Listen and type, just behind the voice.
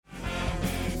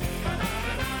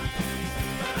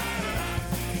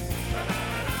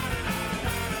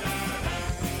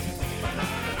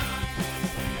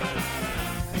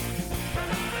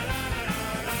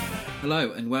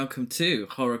Hello and welcome to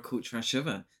Horror Cult Trash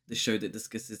Over, the show that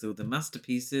discusses all the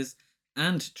masterpieces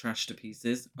and trash to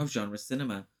pieces of genre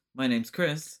cinema. My name's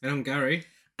Chris. And I'm Gary.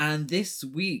 And this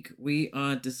week we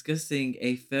are discussing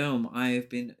a film I have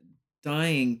been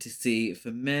dying to see for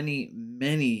many,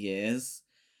 many years.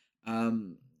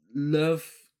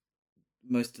 Love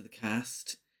most of the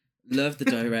cast. Love the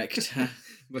director.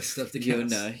 Most of the cast. You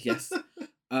know, yes.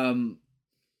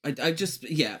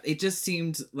 It just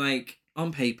seemed like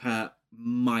on paper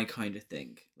my kind of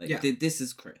thing. Like this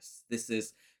is Chris.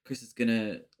 Chris is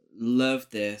gonna love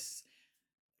this.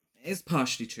 It's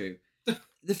partially true.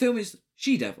 The film is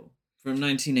She-Devil from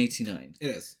 1989. It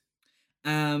is.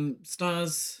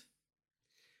 Stars.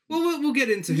 Well, we'll get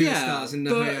into who stars and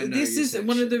this is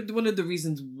one of the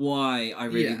reasons why I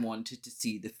really wanted to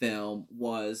see the film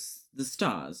was the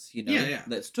stars. You know,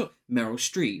 let's talk Meryl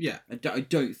Streep. Yeah, I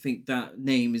don't think that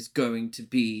name is going to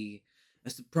be a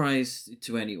surprise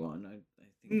to anyone. I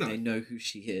think they know who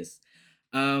she is.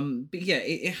 But yeah,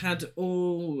 it had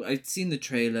all. I'd seen the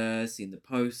trailer, seen the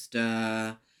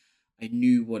poster. I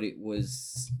knew what it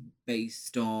was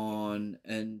based on,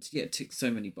 and it ticked so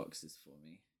many boxes for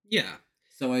me. Yeah.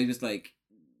 So I was like,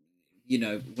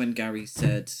 when Gary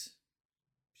said,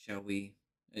 shall we,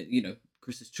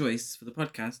 Chris's choice for the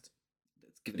podcast,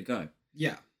 let's give it a go.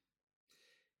 Yeah.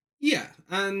 Yeah,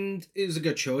 and it was a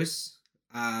good choice.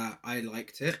 I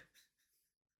liked it.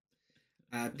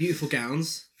 Beautiful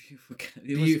gowns.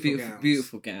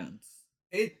 Beautiful gowns.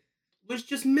 It was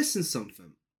just missing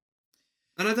something.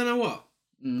 And I don't know what.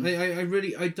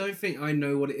 I don't think I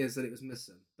know what it is that it was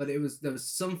missing. But there was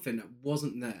something that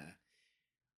wasn't there.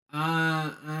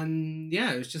 And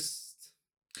it was just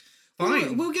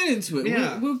fine. We'll get into it.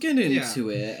 Yeah. We'll get into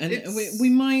it, and we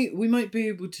might be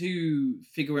able to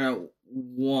figure out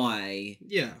why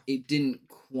it didn't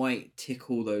quite tick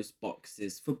all those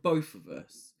boxes for both of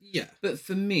us. Yeah, but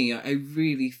for me, I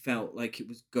really felt like it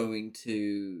was going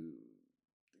to,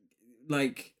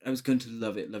 like, I was going to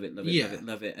love it,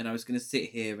 and I was going to sit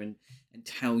here and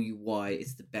tell you why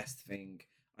it's the best thing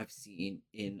I've seen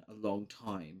in a long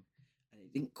time.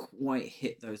 Didn't quite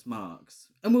hit those marks,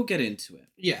 and we'll get into it.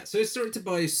 Yeah, so it's directed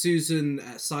by Susan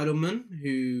Seidelman,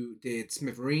 who did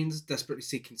Smithereens, Desperately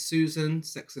Seeking Susan,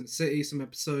 Sex and the City, some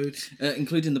episodes,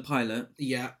 including the pilot.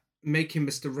 Yeah, Making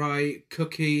Mr. Right,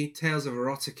 Cookie, Tales of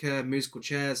Erotica, Musical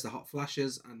Chairs, The Hot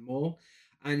Flashes, and more.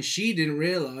 And she didn't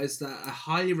realise that a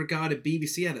highly regarded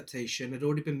BBC adaptation had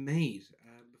already been made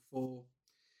before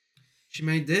she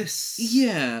made this.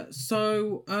 Yeah,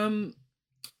 so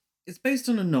it's based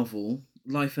on a novel,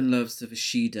 Life and Loves of a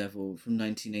She-Devil from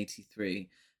 1983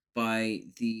 by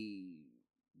the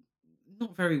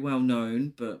not very well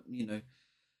known, but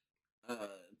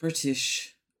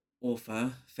British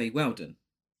author Faye Weldon.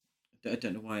 I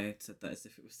don't know why I said that as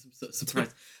if it was some sort of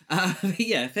surprise.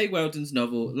 Faye Weldon's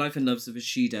novel, Life and Loves of a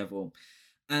She-Devil.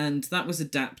 And that was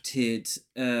adapted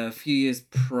a few years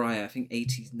prior, I think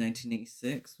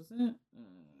 1986, wasn't it?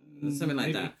 Something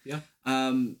like that. Yeah.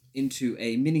 Into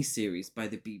a mini-series by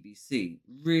the BBC.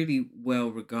 Really well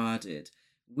regarded.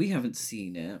 We haven't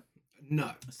seen it. No.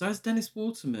 So that's Dennis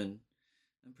Waterman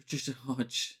and Patricia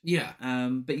Hodge. Yeah.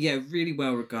 But yeah, really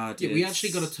well regarded. Yeah, we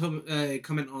actually got a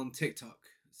comment on TikTok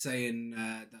saying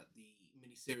that the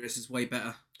mini-series is way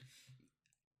better.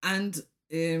 And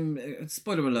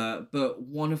spoiler alert, but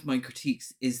one of my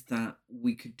critiques is that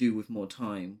we could do with more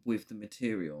time with the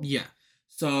material. Yeah.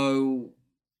 So,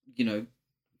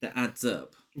 that adds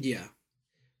up. Yeah.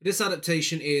 This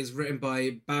adaptation is written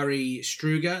by Barry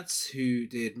Strugatz, who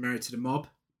did Married to the Mob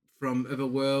from Other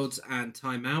Worlds and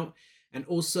Time Out, and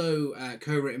also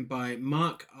co-written by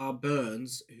Mark R.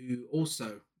 Burns, who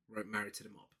also wrote Married to the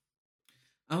Mob.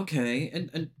 Okay,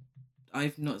 and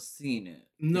I've not seen it.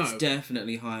 No. It's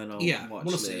definitely high on our watch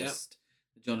list. See it.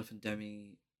 The Jonathan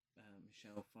Demme,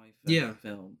 Michelle Pfeiffer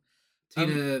film.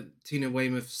 Tina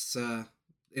Weymouth's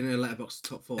in her Letterboxd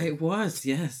top 4. It was,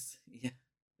 yes. Yeah.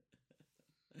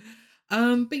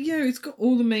 But yeah, it's got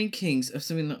all the makings of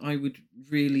something that I would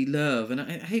really love. And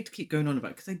I hate to keep going on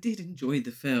about it because I did enjoy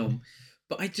the film.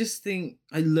 But I just think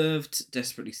I loved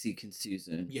Desperately Seeking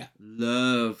Susan. Yeah.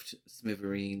 Loved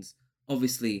Smithereens.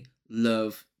 Obviously,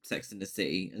 love Sex and the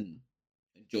City and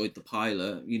enjoyed the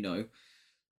pilot,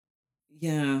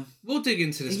 Yeah. We'll dig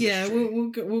into this mystery. Yeah,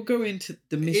 we'll go into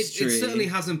the mystery. It certainly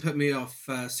hasn't put me off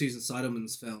Susan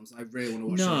Seidelman's films. I really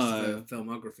want to watch her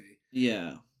filmography.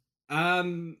 Yeah.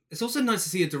 It's also nice to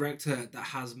see a director that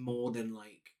has more than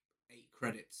 8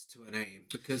 credits to a name,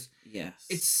 because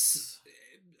it's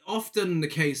often the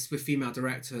case with female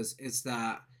directors is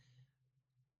that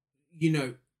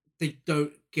they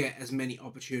don't get as many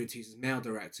opportunities as male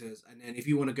directors. And then if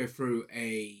you want to go through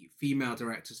a female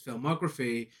director's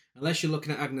filmography, unless you're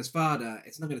looking at Agnes Varda,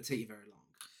 it's not going to take you very long.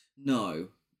 No.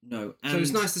 So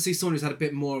it's nice to see someone who's had a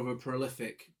bit more of a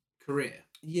prolific career.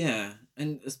 Yeah,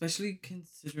 and especially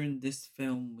considering this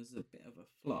film was a bit of a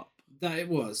flop. That it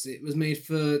was. It was made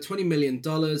for $20 million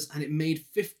and it made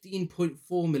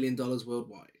 $15.4 million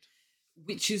worldwide.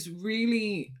 Which is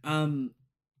really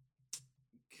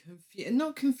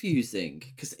not confusing,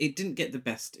 because it didn't get the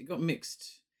best. It got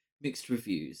mixed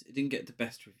reviews. It didn't get the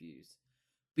best reviews.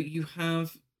 But you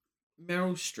have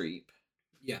Meryl Streep.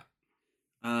 Yeah.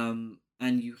 And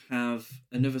you have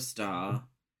another star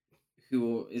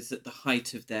who is at the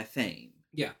height of their fame.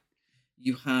 Yeah.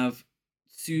 You have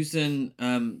Susan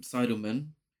Seidelman,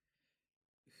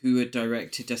 who had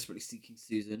directed Desperately Seeking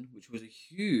Susan, which was a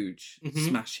huge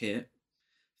smash hit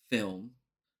film.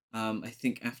 I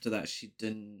think after that she'd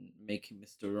done Making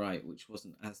Mr. Right, which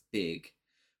wasn't as big,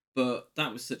 but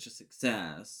that was such a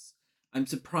success. I'm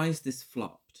surprised this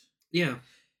flopped. Yeah.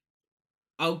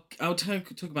 I'll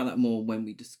talk about that more when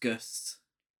we discuss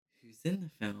who's in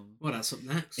the film. Well, that's up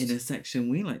next. In a section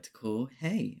we like to call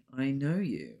Hey, I Know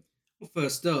You. Well,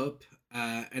 first up,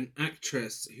 an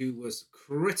actress who was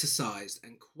criticised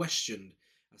and questioned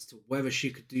as to whether she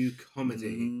could do comedy.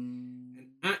 An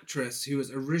actress who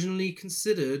was originally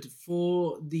considered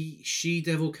for the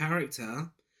she-devil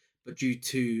character, but due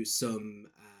to some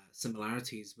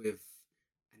similarities with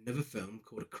another film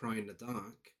called A Cry in the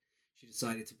Dark, she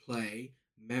decided to play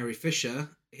Mary Fisher.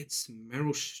 It's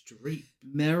Meryl Streep.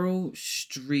 Meryl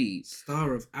Streep.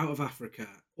 Star of Out of Africa,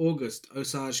 August,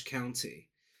 Osage County,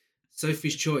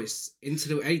 Sophie's Choice, Into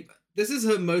the Eight. This is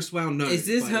her most well-known. Is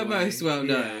this her most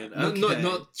well-known? Yeah. Okay.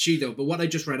 Not she-devil, but what I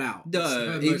just read out. No,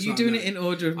 are you doing it in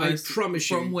order of most... I promise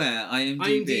you. From where?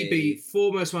 IMDb,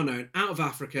 4 most well-known. Out of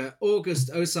Africa, August,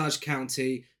 Osage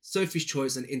County, Sophie's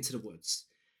Choice, and Into the Woods.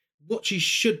 What she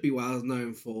should be well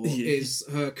known for is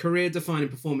her career-defining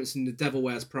performance in The Devil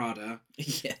Wears Prada.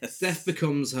 Yes. Death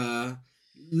Becomes Her,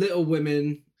 Little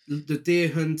Women, The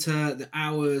Deer Hunter, The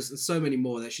Hours, and so many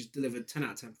more that she's delivered 10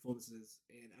 out of 10 performances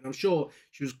in. And I'm sure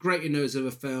she was great in those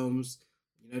other films.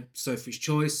 You know, Sophie's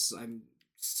Choice. I'm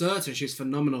certain she's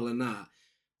phenomenal in that.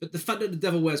 But the fact that The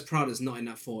Devil Wears Prada is not in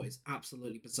that 4 is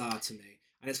absolutely bizarre to me.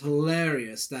 And it's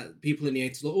hilarious that people in the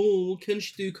 80s are like, oh, can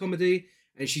she do comedy?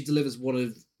 And she delivers one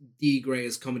of the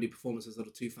greatest comedy performances of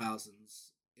the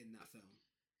 2000s in that film.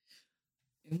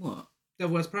 In what?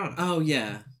 Devil Wears Prada. Oh,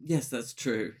 yeah. Yes, that's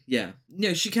true. Yeah.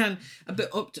 No, she can. But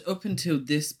up until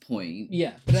this point...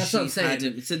 Yeah, but that's what I'm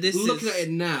saying. So this looking at it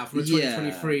now from a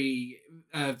 2023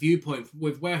 viewpoint,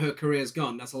 with where her career's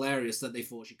gone, that's hilarious that they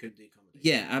thought she couldn't do comedy.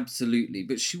 Yeah, absolutely.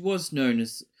 But she was known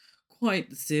as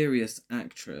quite the serious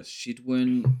actress. She'd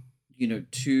won,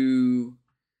 2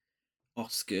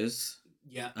 Oscars.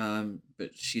 Yeah.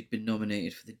 But she'd been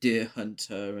nominated for The Deer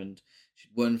Hunter, and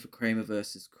she'd won for Kramer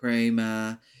versus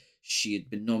Kramer. She had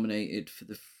been nominated for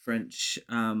the French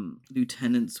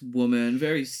Lieutenant's Woman.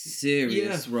 Very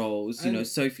serious roles.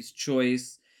 Sophie's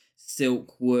Choice,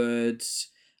 Silkwood,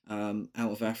 Out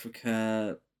of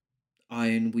Africa,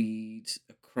 Ironweed,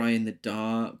 A Cry in the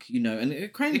Dark. And A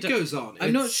Cry in the Dark. It goes on.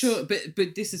 I'm not sure,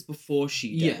 but this is before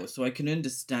she so I can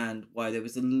understand why there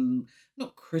was a little,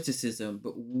 not criticism,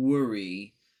 but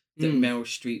worry that Meryl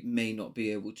Streep may not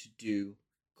be able to do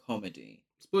comedy.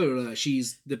 Spoiler alert,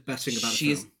 she's the best thing about the film.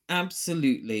 She is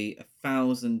absolutely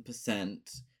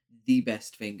 1,000% the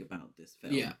best thing about this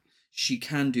film. Yeah. She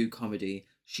can do comedy.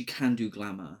 She can do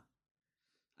glamour.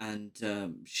 And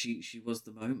she was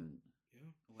the moment. Yeah.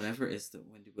 Whatever it is that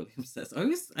Wendy Williams says. I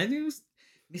always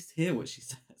mishear what she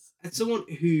says. And someone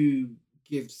who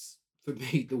gives, for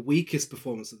me, the weakest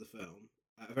performance of the film,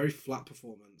 a very flat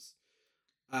performance,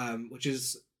 which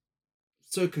is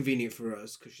so convenient for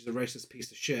us because she's a racist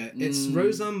piece of shit. It's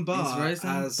Roseanne Barr as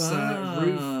Ruth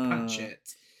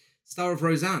Patchett, star of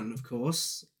Roseanne, of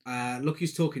course. Look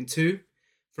Who's Talking To,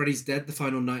 Freddy's Dead, The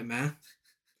Final Nightmare,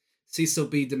 Cecil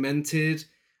B. Demented,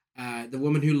 The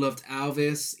Woman Who Loved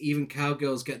Elvis, Even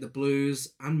Cowgirls Get the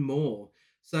Blues, and more.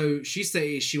 So she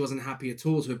stated she wasn't happy at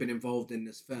all to have been involved in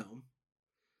this film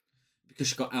because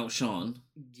she got outshone.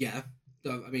 Yeah,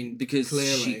 I mean, because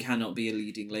clearly she cannot be a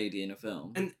leading lady in a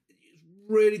film. And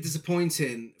really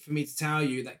disappointing for me to tell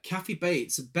you that Kathy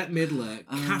Bates, Bette Midler,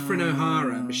 Catherine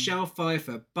O'Hara, Michelle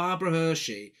Pfeiffer, Barbara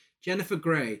Hershey, Jennifer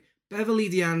Grey, Beverly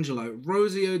D'Angelo,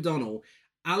 Rosie O'Donnell,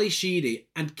 Ali Sheedy,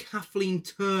 and Kathleen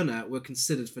Turner were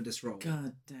considered for this role.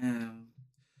 God damn.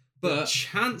 But the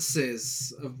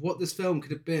chances of what this film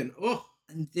could have been,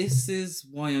 And this is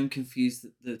why I'm confused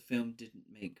that the film didn't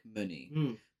make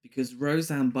money. Because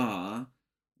Roseanne Barr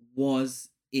was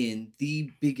in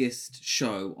the biggest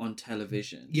show on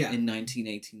television in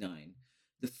 1989.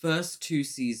 The first 2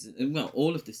 seasons, well,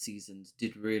 all of the seasons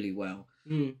did really well,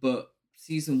 but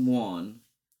season 1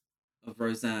 of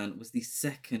Roseanne was the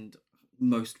second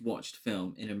most watched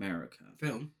film in America.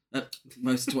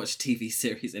 Most watched TV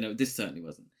series. This certainly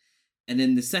wasn't. And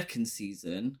in the second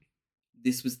season,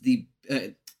 this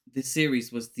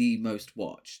series was the most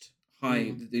watched,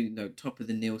 top of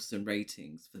the Nielsen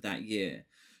ratings for that year.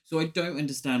 So I don't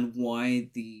understand why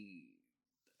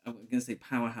I'm going to say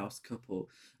powerhouse couple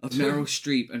of Meryl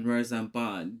Streep and Roseanne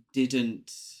Barr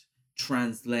didn't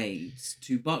translate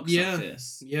to box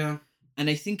office. Yeah. And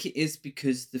I think it is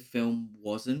because the film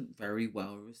wasn't very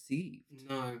well received.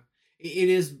 No. It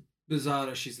is bizarre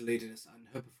that she's the lead in this, and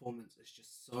her performance is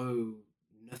just so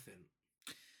nothing.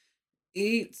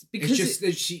 It's because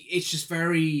it's just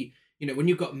very, when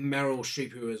you've got Meryl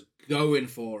Streep who is going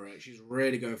for it, she's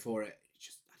really going for it. It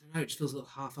just, I don't know, it just feels a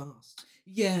little half-assed.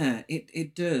 Yeah,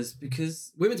 it does,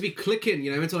 because we're meant to be clicking,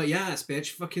 meant to yes,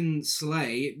 bitch, fucking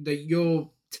slay, that you're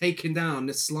taking down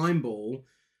this slime ball.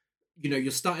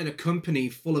 You're starting a company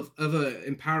full of other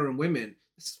empowering women.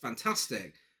 This is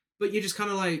fantastic. But you're just kind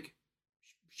of like,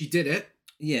 she did it.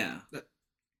 Yeah.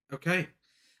 Okay.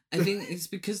 I think it's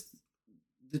because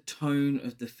the tone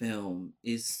of the film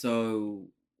is so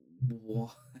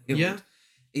wild. Yeah.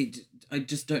 I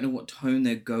just don't know what tone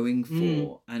they're going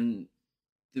for. And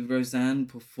the Roseanne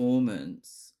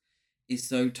performance is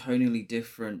so tonally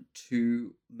different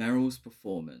to Meryl's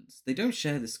performance. They don't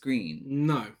share the screen.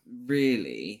 No.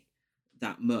 Really,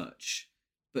 that much.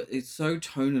 But it's so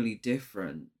tonally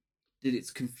different that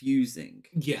it's confusing.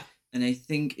 Yeah. And I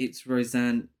think it's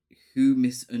Roseanne who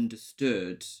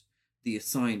misunderstood the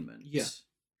assignment. Yeah.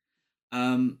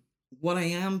 What I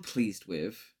am pleased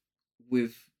with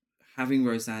having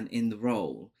Roseanne in the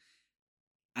role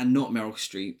and not Meryl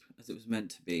Streep, as it was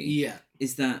meant to be,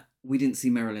 is that we didn't see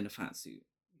Meryl in a fat suit.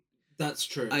 That's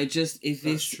true.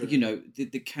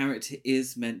 The character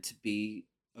is meant to be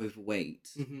overweight.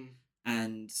 Mm-hmm.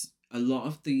 And a lot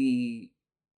of the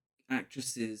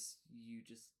actresses you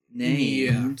just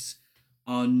named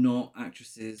are not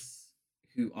actresses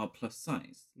who are plus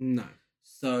size. No.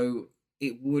 So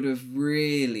it would have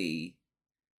really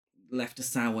left a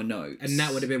sour note. And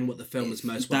that would have been what the film was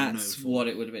most well known for. That's what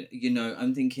it would have been.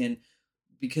 I'm thinking,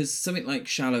 because something like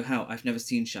Shallow Hal, I've never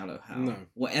seen Shallow Hal. No.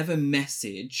 Whatever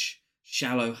message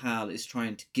Shallow Hal is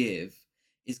trying to give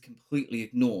is completely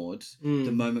ignored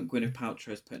the moment Gwyneth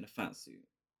Paltrow is put in a fat suit.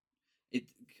 It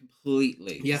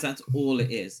completely. Yeah. That's all it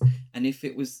is. And if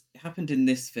it happened in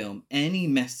this film, any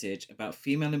message about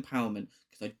female empowerment,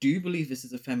 because I do believe this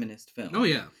is a feminist film. Oh,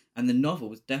 yeah. And the novel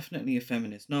was definitely a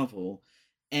feminist novel.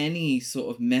 Any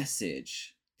sort of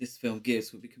message this film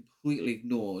gives would be completely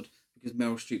ignored because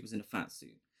Meryl Streep was in a fat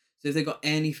suit. So if they got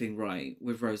anything right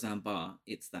with Roseanne Barr,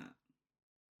 it's that.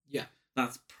 Yeah.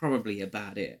 That's probably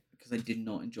about it, because I did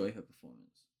not enjoy her performance.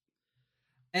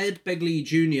 Ed Begley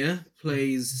Jr.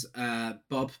 plays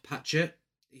Bob Patchett.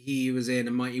 He was in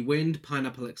A Mighty Wind,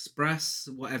 Pineapple Express,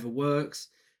 Whatever Works,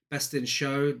 Best in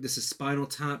Show, This is Spinal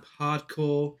Tap,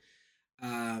 Hardcore.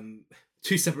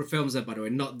 2 separate films there, by the way,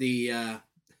 not the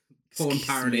porn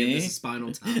parody of This is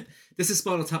Spinal Tap. This is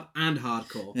Spinal Tap and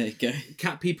Hardcore. There you go.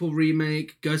 Cat People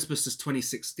remake, Ghostbusters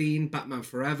 2016, Batman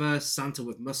Forever, Santa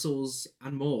with Muscles,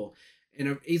 and more.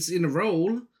 It's in a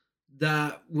role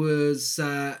that was...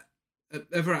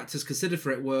 other actors considered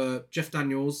for it were Jeff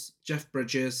Daniels, Jeff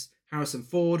Bridges, Harrison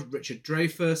Ford, Richard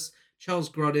Dreyfuss, Charles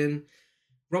Grodin,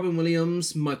 Robin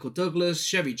Williams, Michael Douglas,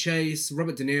 Chevy Chase,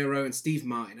 Robert De Niro, and Steve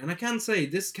Martin. And I can say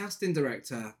this casting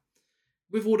director,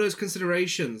 with all those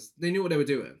considerations, they knew what they were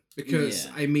doing. Because,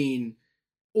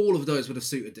 all of those would have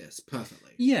suited this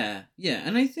perfectly. Yeah.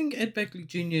 And I think Ed Begley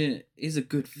Jr. is a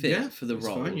good fit for the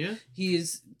role. Fine, yeah. He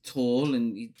is tall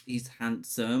and he's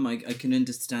handsome. I can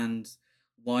understand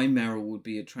why Meryl would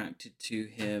be attracted to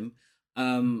him.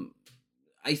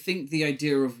 I think the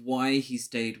idea of why he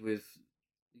stayed with,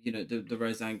 the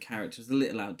Roseanne character is a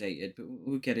little outdated, but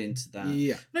we'll get into that.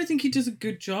 Yeah. But I think he does a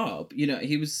good job.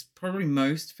 He was probably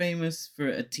most famous for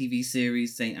a TV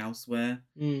series, St. Elsewhere.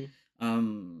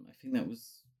 I think that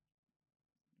was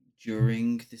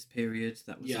during this period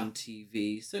that was on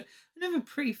TV. So another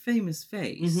pretty famous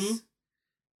face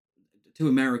to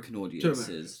American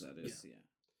audiences. That is, yeah.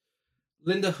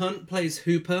 Linda Hunt plays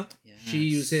Hooper. Yes.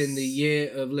 She was in The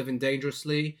Year of Living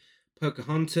Dangerously,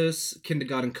 Pocahontas,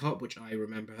 Kindergarten Cop, which I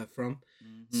remember her from,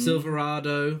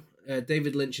 Silverado,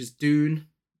 David Lynch's Dune,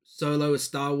 Solo, A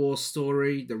Star Wars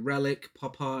Story, The Relic,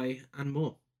 Popeye, and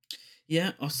more.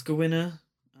 Yeah, Oscar winner,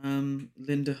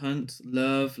 Linda Hunt.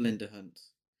 Love Linda Hunt.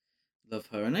 love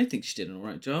her, and I think she did an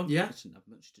alright job. Yeah. She didn't have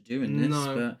much to do in this,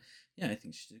 but yeah, I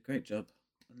think she did a great job.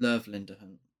 Love Linda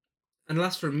Hunt. And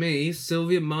last from me,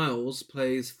 Sylvia Miles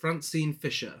plays Francine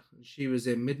Fisher. She was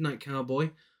in Midnight Cowboy,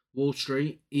 Wall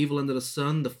Street, Evil Under the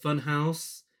Sun, The Fun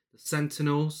House, The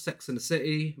Sentinel, Sex and the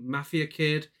City, Mafia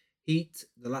Kid, Heat,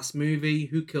 The Last Movie,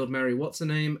 Who Killed Mary What's Her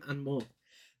Name, and more.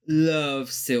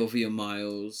 Love Sylvia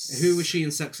Miles. Who was she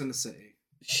in Sex and the City?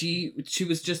 She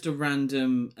was just a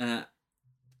random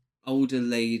older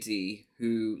lady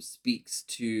who speaks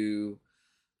to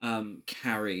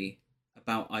Carrie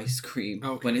about ice cream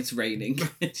when it's raining.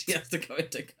 She has to go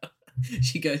into.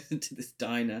 She goes into this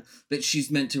diner, but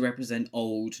she's meant to represent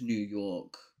old New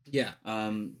York. Yeah.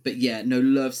 But yeah, no,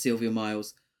 love Sylvia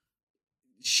Miles.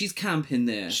 She's camp in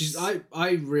this.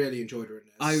 I really enjoyed her in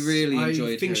this. I really enjoyed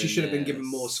her. I think she should have been given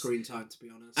more screen time, to be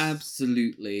honest.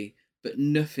 Absolutely, but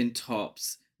nothing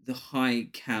tops the high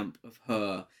camp of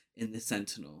her in The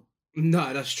Sentinel.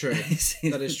 No, that's true.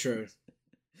 That is true.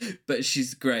 But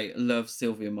she's great. I love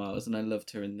Sylvia Miles, and I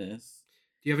loved her in this.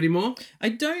 Do you have any more? I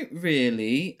don't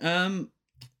really.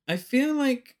 I feel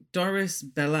like Doris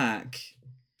Bellac,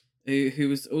 who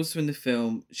was also in the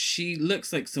film, she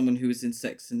looks like someone who was in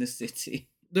Sex and the City.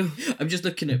 I'm just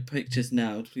looking at pictures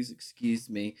now. Please excuse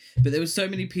me. But there were so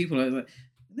many people. I was like,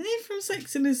 are they from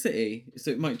Sex and the City?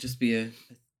 So it might just be a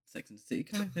Sex and the City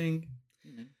kind of thing.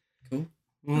 You know, cool.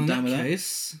 Well, in that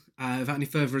case, without any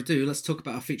further ado, let's talk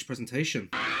about our feature presentation.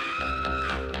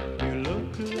 You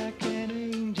look like an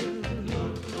angel.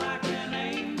 Look like an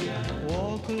angel.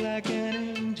 Walk like an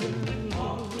angel.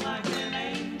 Walk like an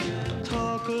angel.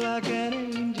 Talk like an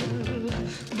angel.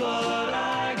 But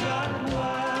I got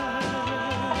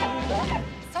wild.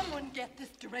 Someone get this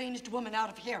deranged woman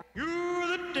out of here. You're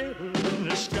the devil in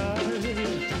disguise.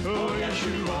 Oh, yes,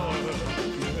 you are.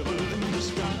 Devil in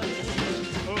disguise.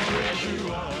 Oh, yes,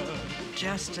 you are.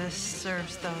 Justice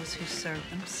serves those who serve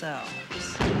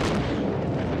themselves.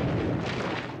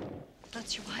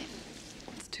 That's your wife?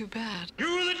 It's too bad.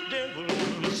 You're the devil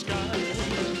in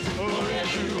disguise. Oh,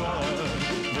 yes, you are.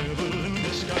 Devil in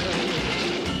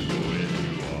disguise. Oh, yes,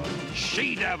 you are.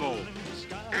 She-devil.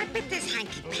 I bet there's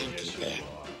hanky-panky there.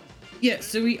 Yeah,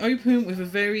 so we open with a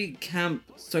very camp,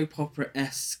 soap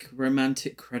opera-esque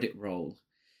romantic credit roll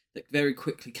that very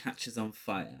quickly catches on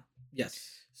fire.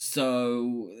 Yes.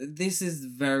 So this is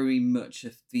very much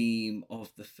a theme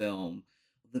of the film.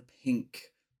 The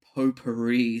pink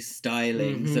potpourri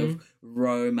stylings of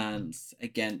romance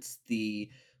against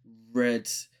the red,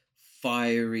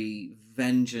 fiery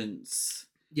vengeance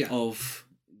of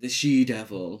the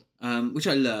she-devil, which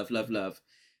I love.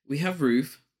 We have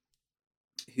Ruth,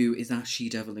 who is our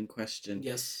she-devil in question.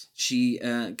 Yes. She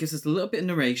gives us a little bit of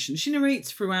narration. She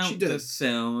narrates throughout the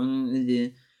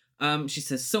film. She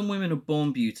says, some women are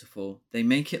born beautiful. They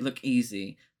make it look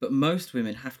easy, but most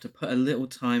women have to put a little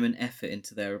time and effort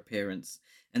into their appearance.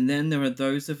 And then there are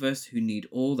those of us who need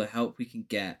all the help we can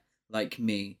get, like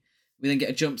me. We then get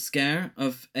a jump scare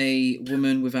of a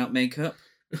woman without makeup.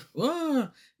 Whoa!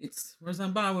 It's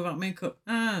Roseanne Barr without makeup.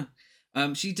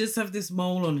 She does have this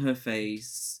mole on her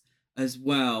face as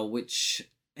well, which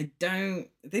they don't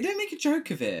make a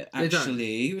joke of it,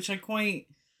 actually, which I quite...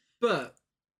 But...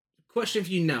 question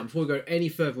for you now, before we go any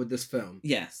further with this film.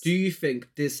 Yes. Do you think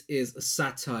this is a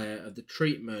satire of the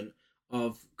treatment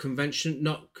of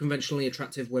not conventionally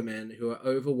attractive women who are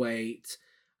overweight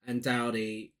and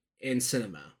dowdy in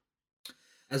cinema,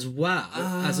 as well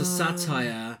as a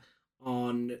satire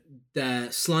on their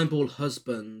slimeball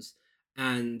husbands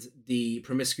and the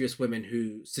promiscuous women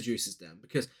who seduces them?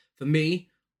 Because for me,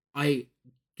 I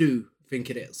do think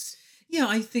it is. Yeah,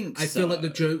 I think so. I feel like the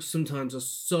jokes sometimes are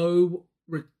so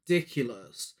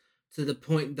ridiculous to the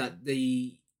point that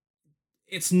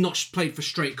it's not played for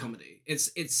straight comedy.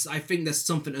 It's I think there's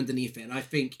something underneath it, and I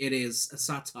think it is a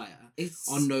satire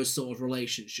on those sort of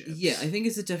relationships. Yeah, I think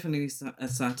it's definitely a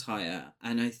satire,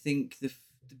 and I think the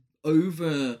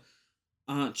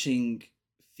overarching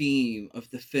theme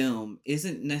of the film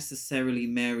isn't necessarily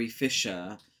Mary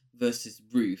Fisher versus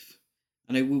Ruth.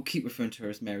 And I will keep referring to her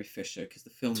as Mary Fisher because the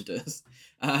film does.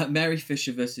 Mary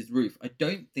Fisher versus Ruth. I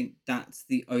don't think that's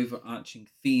the overarching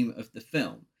theme of the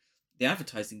film. The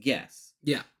advertising, yes.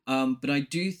 Yeah. But I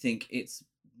do think it's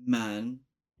man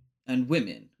and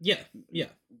women. Yeah.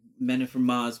 Men are from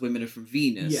Mars, women are from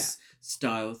Venus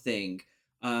style thing.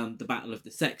 The battle of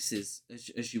the sexes,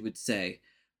 as you would say.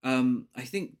 I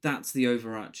think that's the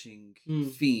overarching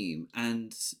theme,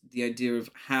 and the idea of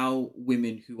how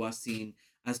women who are seen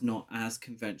as not as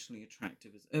conventionally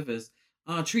attractive as others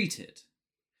are treated.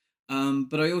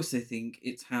 But I also think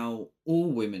it's how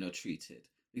all women are treated.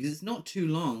 Because it's not too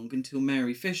long until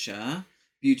Mary Fisher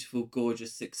beautiful,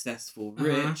 gorgeous, successful,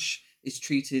 rich, is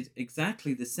treated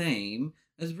exactly the same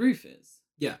as Ruth is.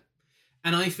 Yeah.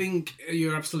 And I think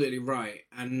you're absolutely right.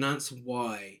 And that's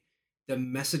why the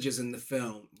messages in the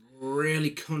film really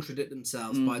contradict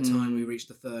themselves by the time we reach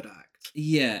the third act.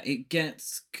 Yeah, it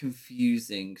gets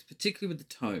confusing, particularly with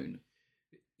the tone.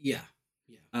 Yeah.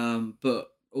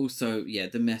 But also,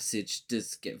 the message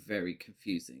does get very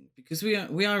confusing because we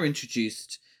are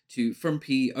introduced to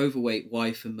frumpy, overweight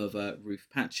wife and mother Ruth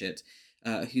Patchett,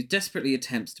 who desperately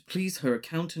attempts to please her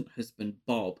accountant husband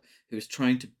Bob, who is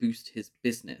trying to boost his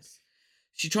business.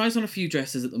 She tries on a few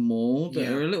dresses at the mall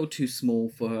that are a little too small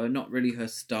for her, not really her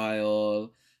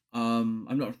style. I'm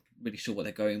not really sure what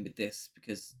they're going with this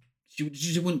because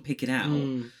she wouldn't pick it out.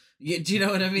 Yeah, do you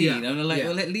know what I mean? Yeah. I'm like,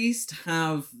 well, at least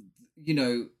have,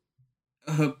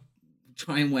 her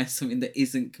try and wear something that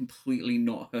isn't completely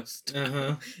not her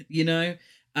style.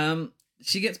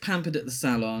 She gets pampered at the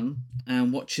salon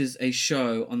and watches a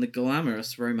show on the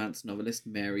glamorous romance novelist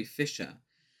Mary Fisher.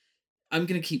 I'm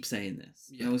going to keep saying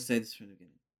this. I will say this from the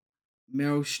beginning.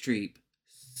 Meryl Streep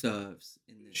serves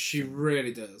in this. She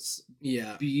really does.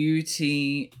 Yeah.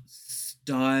 Beauty,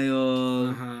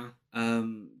 style,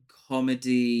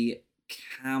 comedy,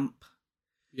 camp.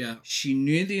 Yeah. She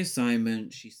knew the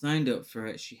assignment. She signed up for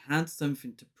it. She had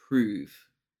something to prove.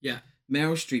 Yeah.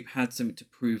 Meryl Streep had something to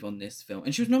prove on this film.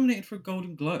 And she was nominated for a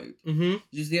Golden Globe. Which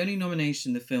is the only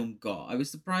nomination the film got. I was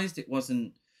surprised it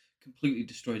wasn't completely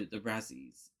destroyed at the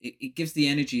Razzies. It gives the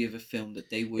energy of a film that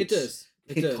they would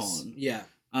pick on. Yeah.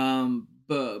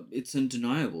 But it's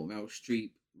undeniable. Meryl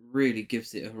Streep really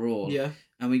gives it her all. Yeah.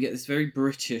 And we get this very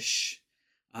British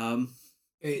voiceover.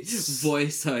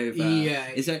 Yeah.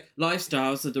 It's like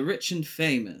lifestyles of the rich and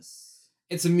famous.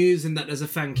 It's amusing that there's a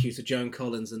thank you to Joan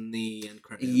Collins in the end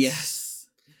credits. Yes.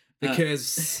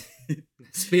 Because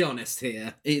let's be honest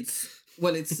here. It's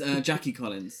Jackie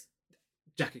Collins.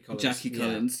 Jackie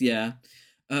Collins, yeah.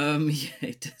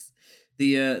 It does.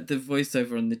 The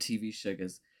voiceover on the TV show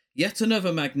goes, yet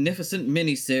another magnificent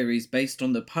miniseries based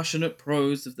on the passionate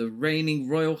prose of the reigning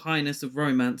Royal Highness of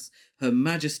Romance, Her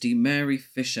Majesty Mary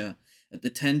Fisher. At the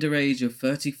tender age of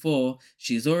 34,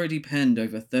 she has already penned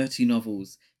over 30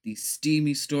 novels. These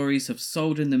steamy stories have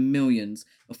sold in the millions,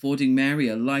 affording Mary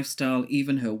a lifestyle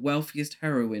even her wealthiest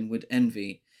heroine would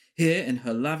envy. Here, in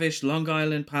her lavish Long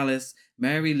Island palace,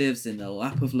 Mary lives in the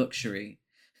lap of luxury.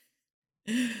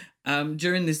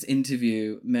 During this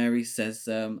interview, Mary says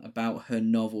about her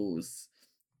novels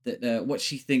that what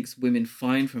she thinks women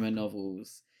find from her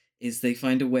novels is they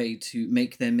find a way to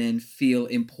make their men feel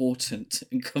important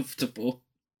and comfortable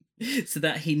so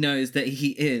that he knows that he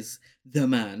is the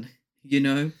man,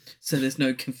 so there's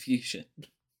no confusion.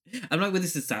 I'm like, well,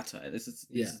 this is satire. This is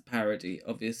parody,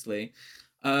 obviously.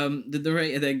 The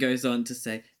narrator then goes on to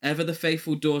say, ever the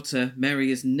faithful daughter,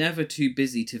 Mary is never too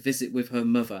busy to visit with her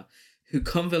mother, who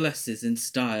convalesces in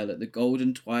style at the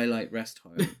Golden Twilight Rest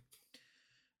Home.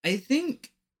 I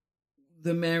think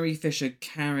the Mary Fisher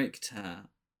character,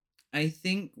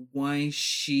 why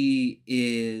she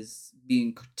is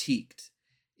being critiqued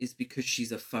is because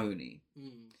she's a phony.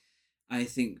 I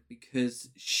think because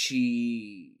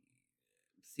she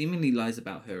seemingly lies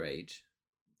about her age.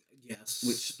 Yes.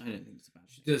 Which I don't think it's about.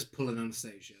 She does pull an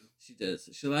Anastasia. She does.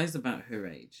 She lies about her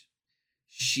age.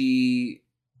 She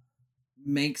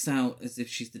makes out as if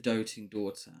she's the doting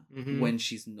daughter when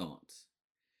she's not.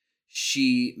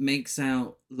 She makes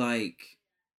out like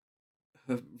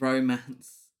her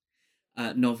romance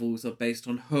novels are based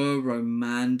on her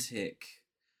romantic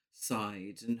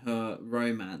side and her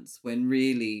romance, when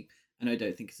really, and I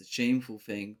don't think it's a shameful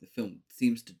thing, the film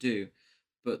seems to do,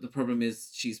 but the problem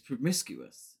is she's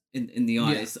promiscuous in the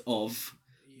eyes of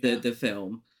the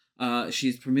film.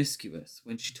 She's promiscuous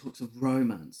when she talks of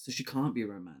romance, so she can't be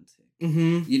romantic.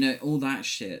 All that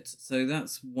shit. So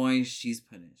that's why she's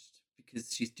punished,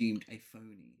 because she's deemed a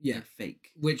phony, a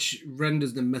fake. Which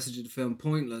renders the message of the film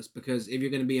pointless, because if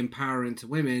you're going to be empowering to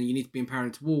women, you need to be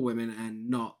empowering to all women and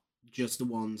not just the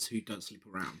ones who don't sleep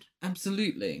around.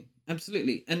 Absolutely.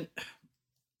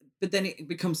 But then it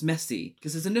becomes messy,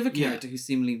 because there's another character who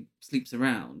seemingly sleeps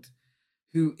around,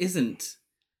 who isn't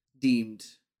deemed,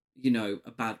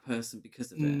 a bad person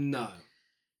because of it. No.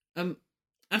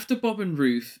 After Bob and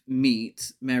Ruth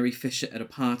meet Mary Fisher at a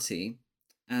party,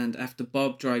 and after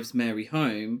Bob drives Mary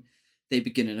home, they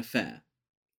begin an affair.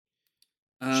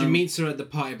 She meets her at the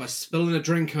party by spilling a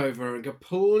drink over her and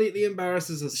completely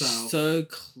embarrasses herself. So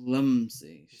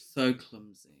clumsy.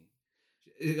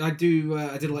 I did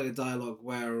like the dialogue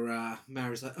where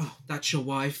Mary's like, "Oh, that's your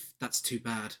wife? That's too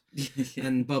bad."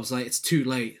 And Bob's like, "It's too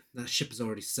late. That ship has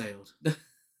already sailed."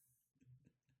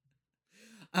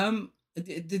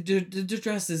 The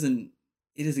dress isn't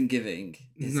giving,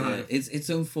 is No. it? It's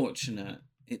unfortunate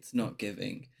it's not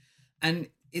giving. And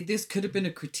this could have been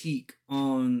a critique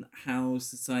on how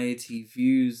society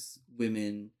views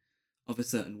women of a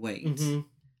certain weight.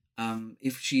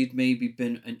 If she had maybe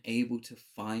been unable to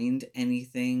find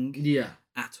anything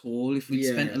at all, if we'd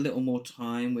spent a little more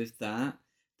time with that,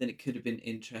 then it could have been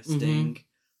interesting.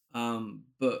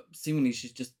 But seemingly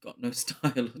she's just got no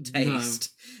style or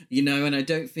taste, and I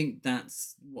don't think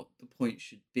that's what the point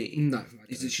should be. No,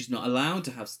 is that she's not allowed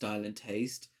to have style and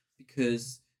taste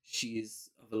because she is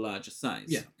of a larger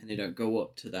size, and they don't go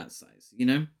up to that size.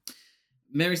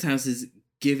 Mary's house is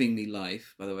giving me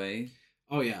life, by the way.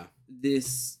 Oh yeah,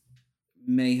 this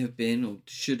may have been or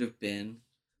should have been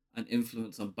an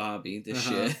influence on Barbie this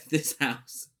year. This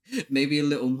house, maybe a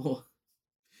little more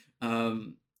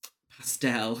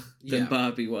pastel than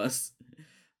Barbie was.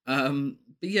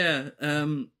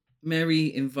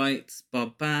 Mary invites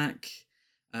Bob back.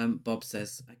 Bob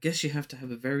says, I guess you have to have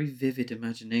a very vivid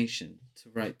imagination to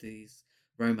write these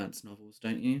romance novels,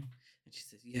 don't you? And she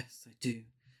says, yes, I do.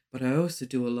 But I also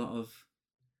do a lot of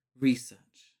research.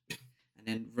 And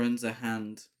then runs a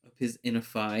hand up his inner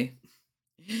thigh.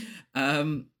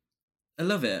 I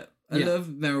love it. I love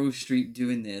Meryl Streep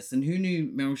doing this. And who knew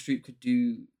Meryl Streep could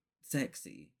do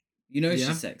sexy?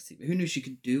 She's sexy, but who knew she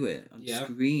could do it on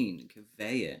screen and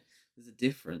convey it? There's a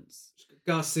difference. She's got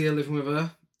Garcia living with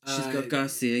her. She's got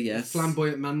Garcia, yes. A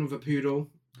flamboyant man with a poodle.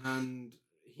 And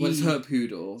it's her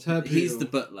poodle. It's her poodle. He's the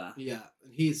butler. Yeah.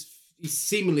 He's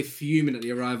seemingly fuming at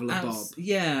the arrival of Bob.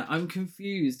 Yeah, I'm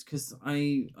confused because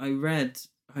I read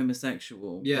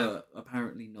homosexual, but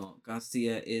apparently not.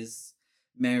 Garcia is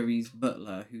Mary's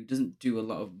butler who doesn't do a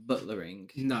lot of butlering.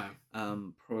 No.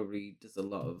 Probably does a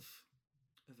lot of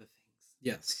other things.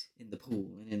 Yes. In the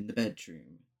pool and in the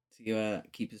bedroom to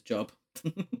keep his job.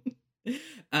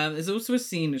 There's also a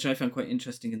scene which I found quite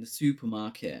interesting in the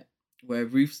supermarket where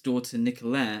Ruth's daughter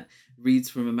Nicolette reads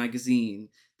from a magazine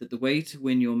that the way to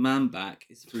win your man back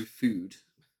is through food.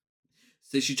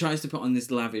 So she tries to put on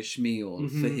this lavish meal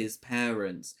for his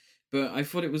parents. But I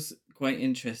thought it was quite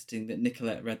interesting that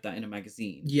Nicolette read that in a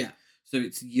magazine. Yeah. So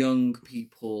it's young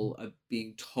people are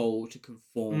being told to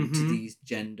conform to these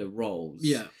gender roles.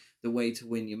 Yeah. The way to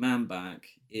win your man back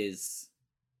is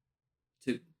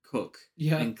to cook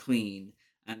and clean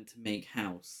and to make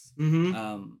house.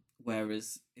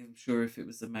 Whereas I'm sure if it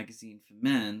was a magazine for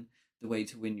men, the way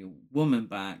to win your woman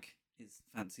back is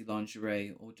fancy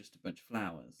lingerie or just a bunch of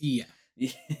flowers. Yeah.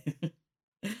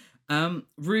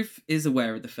 Ruth is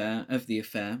aware of the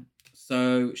affair,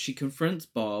 so she confronts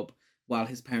Bob while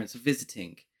his parents are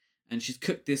visiting, and she's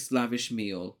cooked this lavish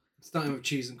meal. Starting with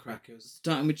cheese and crackers.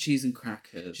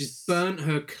 She's burnt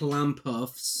her clam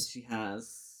puffs. She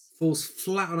has. Falls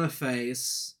flat on her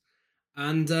face.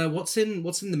 And what's in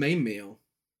the main meal?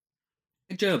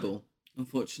 A gerbil,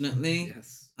 unfortunately.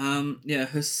 Yes.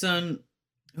 Her son.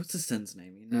 What's his son's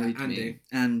name?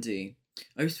 Andy.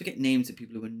 I always forget names of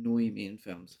people who annoy me in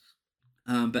films.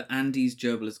 But Andy's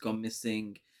gerbil has gone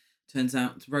missing. Turns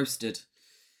out it's roasted.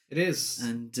 It is.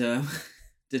 And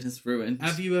dinner's ruined.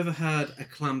 Have you ever had a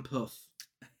clam puff?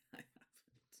 I haven't.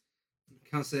 I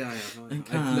can't say I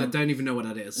have. I don't even know what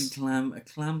that is. A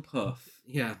clam puff.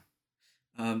 Yeah.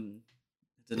 I don't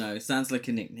know. It sounds like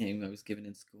a nickname I was given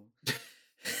in school.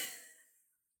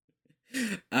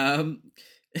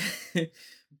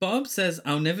 Bob says,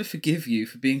 I'll never forgive you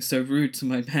for being so rude to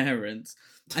my parents.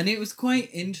 And it was quite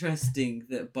interesting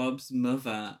that Bob's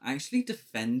mother actually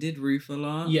defended Ruth a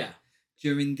lot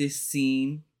during this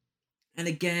scene. And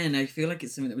again, I feel like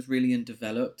it's something that was really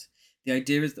undeveloped. The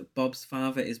idea is that Bob's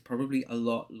father is probably a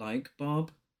lot like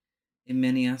Bob in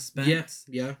many aspects.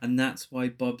 Yeah. And that's why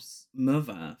Bob's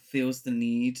mother feels the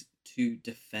need to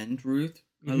defend Ruth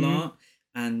a lot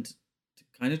and to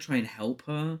kind of try and help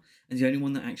her. And the only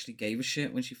one that actually gave a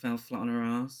shit when she fell flat on her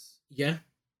ass. Yeah.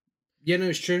 Yeah, no,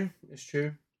 it's true. It's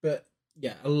true. But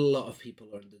yeah, a lot of people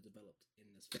are underdeveloped in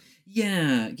this film.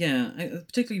 Yeah.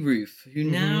 Particularly Ruth, who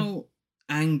now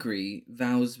angry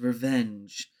vows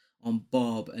revenge on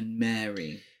Bob and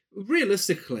Mary.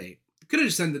 Realistically, could have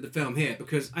just ended the film here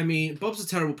because, I mean, Bob's a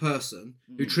terrible person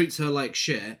who treats her like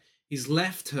shit. He's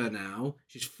left her now.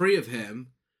 She's free of him.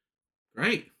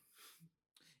 Great.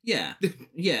 Yeah.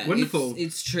 Wonderful.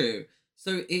 It's true.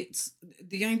 So it's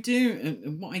the idea,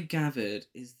 and what I gathered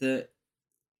is that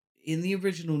in the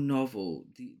original novel,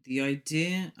 the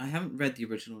idea, I haven't read the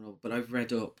original novel, but I've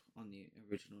read up on the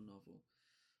original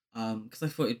novel because I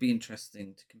thought it'd be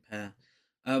interesting to compare.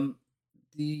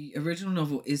 The original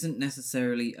novel isn't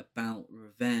necessarily about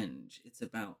revenge, it's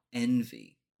about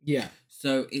envy. Yeah.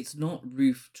 So it's not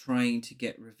Ruth trying to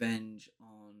get revenge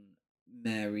on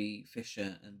Mary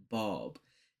Fisher and Bob.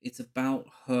 It's about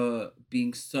her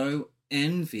being so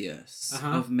envious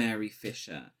of Mary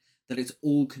Fisher that it's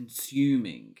all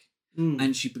consuming.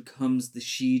 And she becomes the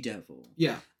she-devil.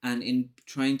 Yeah. And in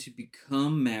trying to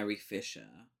become Mary Fisher,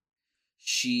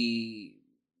 she,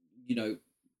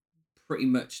 pretty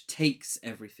much takes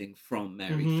everything from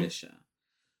Mary Fisher.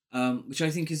 Which I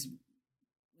think is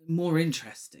more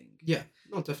interesting. Yeah,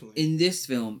 no, definitely. In this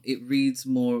film, it reads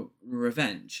more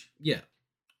revenge. Yeah.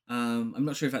 I'm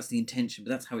not sure if that's the intention, but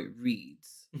that's how it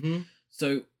reads. Mm-hmm.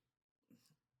 So,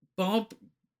 Bob,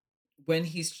 when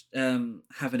he's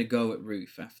having a go at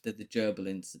Ruth after the gerbil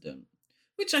incident,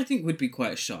 which I think would be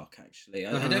quite a shock, actually.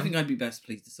 I don't think I'd be best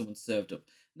pleased if someone served up,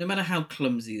 no matter how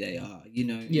clumsy they are,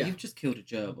 you've just killed a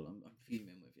gerbil, I'm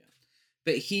fuming with you.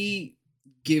 But he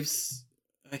gives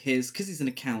because he's an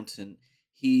accountant,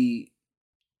 he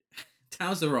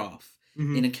tells her off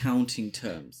in accounting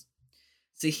terms.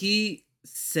 So he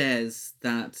says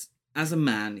that as a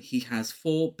man, he has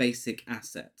 4 basic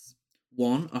assets.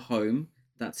 1, a home,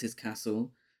 that's his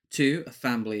castle. 2, a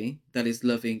family that is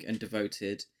loving and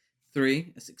devoted.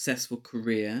 3, a successful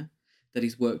career that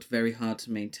he's worked very hard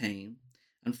to maintain.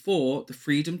 And 4, the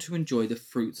freedom to enjoy the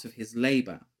fruits of his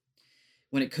labour.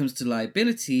 When it comes to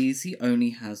liabilities, he only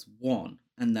has 1,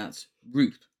 and that's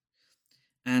Ruth.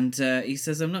 And he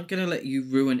says, I'm not going to let you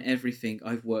ruin everything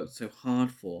I've worked so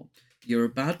hard for. You're a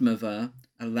bad mother,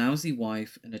 a lousy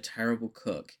wife, and a terrible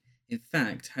cook. In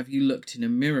fact, have you looked in a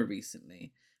mirror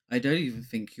recently? I don't even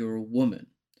think you're a woman.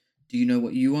 Do you know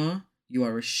what you are? You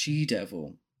are a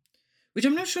she-devil. Which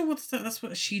I'm not sure that's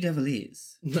what a she-devil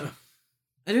is. No.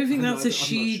 I don't think that's a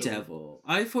she-devil.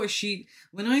 Sure. I thought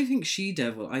when I think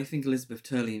she-devil, I think Elizabeth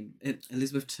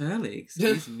Hurley,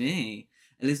 excuse me.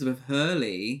 Elizabeth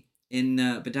Hurley in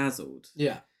Bedazzled.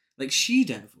 Yeah. Like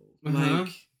she-devil.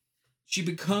 Like, she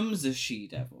becomes a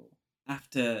she-devil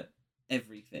after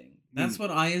everything. That's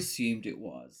what I assumed it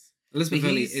was. Elizabeth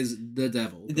Hurley is the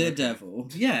devil. The devil.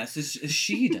 Yes, it's a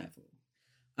she-devil.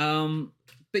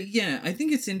 But yeah, I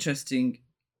think it's interesting.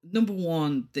 Number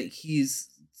one, that he's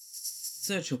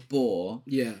such a bore.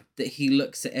 Yeah. That he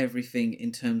looks at everything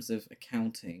in terms of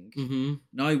accounting. Mm-hmm.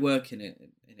 Now I work in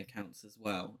accounts as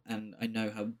well, and I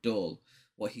know how dull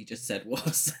what he just said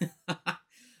was.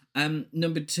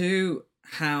 Number 2,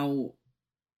 how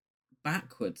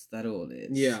backwards that all is.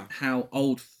 Yeah. How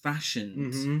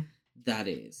old-fashioned that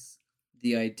is.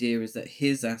 The idea is that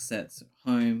his assets,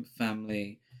 home,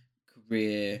 family,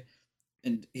 career,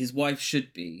 and his wife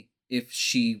should be, if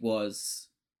she was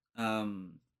a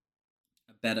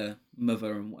better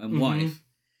mother and wife.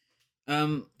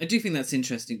 I do think that's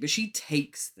interesting, but she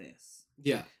takes this.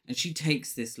 Yeah. And she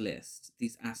takes this list,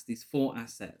 these 4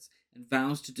 assets, and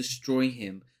vows to destroy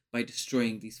him by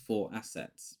destroying these 4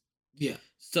 assets. Yeah.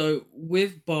 So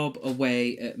with Bob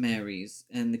away at Mary's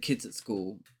and the kids at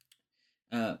school,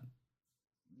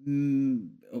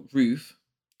 Ruth,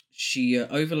 she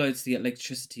overloads the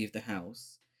electricity of the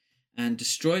house and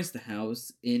destroys the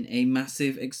house in a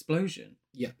massive explosion.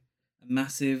 Yeah. A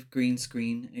massive green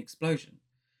screen explosion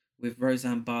with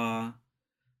Roseanne Barr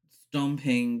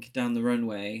stomping down the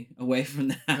runway away from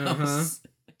the house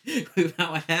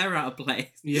without a hair out of place.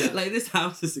 Yeah. Like, this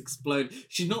house has exploded.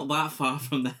 She's not that far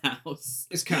from the house.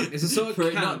 It's camp. It's a sort of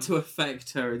for camp. it not to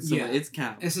affect her in some way. It's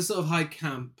camp. It's a sort of high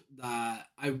camp that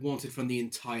I wanted from the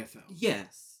entire film.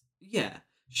 Yes. Yeah.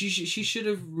 She should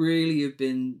have really have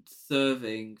been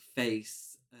serving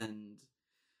face and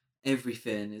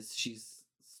everything as she's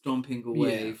stomping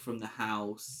away from the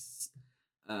house.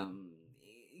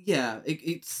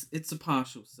 It's a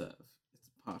partial serve.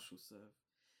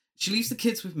 She leaves the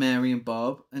kids with Mary and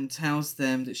Bob and tells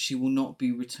them that she will not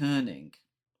be returning.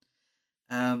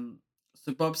 So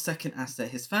Bob's second asset,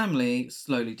 his family,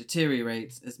 slowly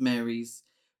deteriorates as Mary's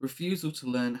refusal to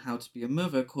learn how to be a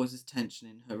mother causes tension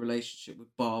in her relationship with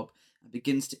Bob and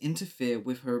begins to interfere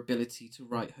with her ability to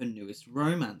write her newest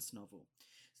romance novel.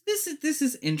 So this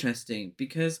is interesting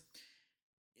because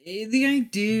the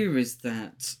idea is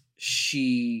that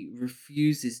she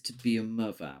refuses to be a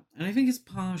mother, and I think it's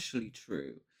partially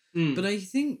true. But I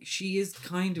think she is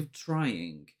kind of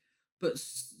trying, but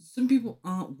some people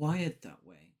aren't wired that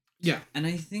way. Yeah. And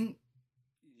I think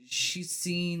she's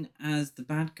seen as the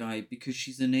bad guy because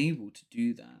she's unable to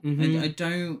do that.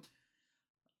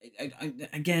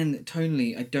 Again,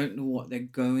 tonally, I don't know what they're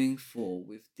going for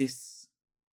with this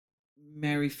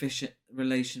Mary Fisher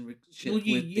relationship with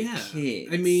the kids.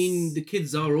 I mean, the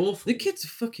kids are awful. The kids are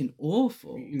fucking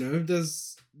awful.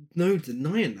 There's no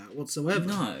denying that whatsoever.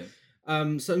 No.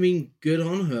 So, I mean, good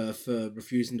on her for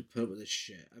refusing to put up with this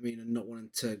shit. I mean, and not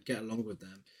wanting to get along with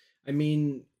them. I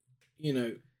mean,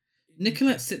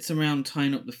 Nicolette sits around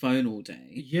tying up the phone all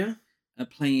day, Yeah.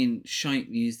 Playing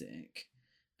shite music.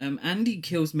 Andy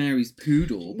kills Mary's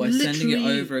poodle by sending it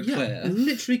over a cliff.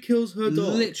 Literally kills her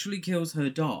dog. Literally kills her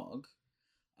dog.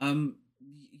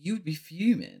 You'd be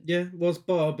fuming. Yeah, whilst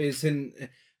Bob is in...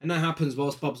 And that happens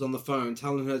whilst Bob's on the phone,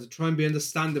 telling her to try and be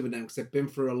understanding with them because they've been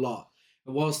through a lot.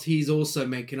 And whilst he's also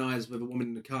making eyes with a woman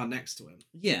in the car next to him.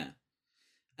 Yeah.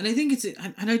 And I think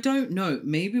and I don't know,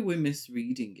 maybe we're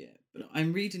misreading it, but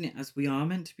I'm reading it as we are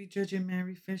meant to be judging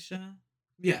Mary Fisher.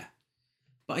 Yeah.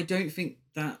 But I don't think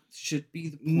that should be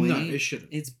the point. No, it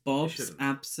shouldn't. It's Bob's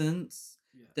absence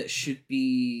that should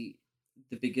be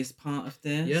the biggest part of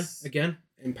this. Yeah, again,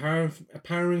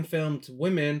 empowering film to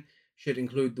women should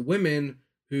include the women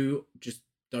who just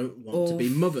don't want to be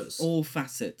mothers. All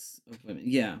facets of women,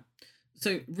 yeah.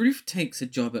 So Ruth takes a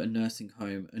job at a nursing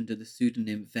home under the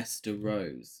pseudonym Vesta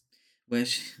Rose,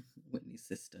 Whitney's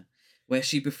sister, where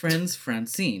she befriends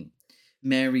Francine,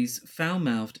 Mary's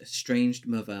foul-mouthed, estranged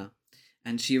mother,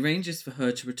 and she arranges for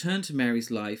her to return to Mary's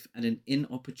life at an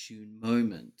inopportune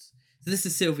moment. So this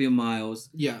is Sylvia Miles,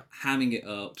 hamming it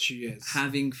up. She is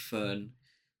having fun,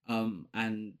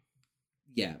 and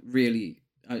yeah, really,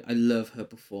 I love her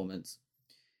performance.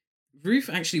 Ruth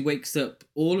actually wakes up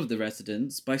all of the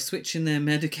residents by switching their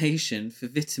medication for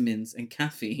vitamins and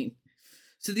caffeine.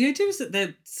 So the idea is that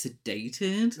they're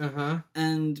sedated,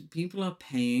 and people are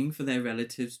paying for their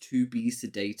relatives to be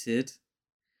sedated.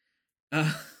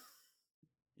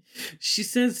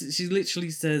 She literally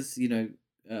says,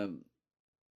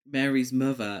 Mary's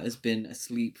mother has been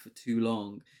asleep for too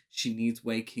long. She needs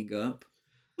waking up.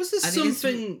 There's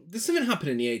something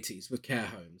happened in the 80s with care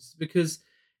homes, because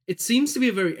it seems to be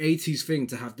a very 80s thing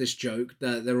to have this joke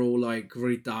that they're all like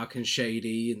really dark and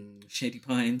shady and shady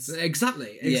pines.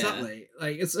 Exactly. Yeah.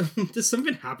 Like does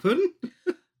something happen?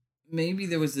 Maybe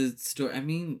there was a story. I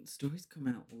mean, stories come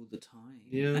out all the time.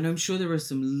 Yeah. And I'm sure there are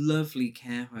some lovely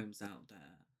care homes out there.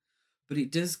 But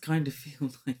it does kind of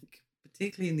feel like,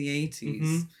 particularly in the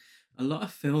 80s, a lot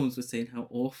of films were saying how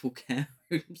awful care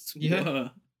homes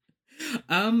were.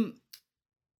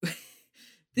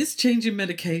 This change in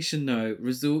medication, though,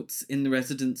 results in the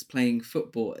residents playing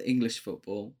English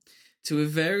football, to a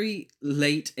very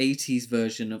late 80s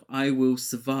version of I Will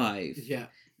Survive. Yeah.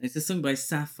 It's a song by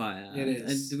Sapphire. It is.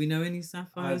 And do we know any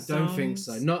Sapphire songs? I don't think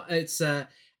so. It's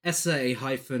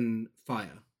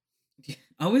SA-Fire.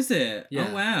 Oh, is it? Yeah.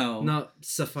 Oh, wow. Not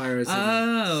Sapphire as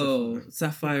in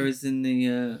Sapphire is in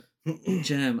the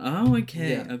gem. Oh, okay.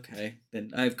 Yeah. Okay.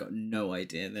 Then I've got no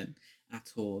idea then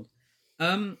at all.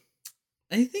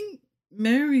 I think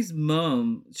Mary's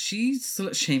mum, she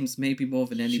slut shames maybe more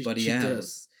than anybody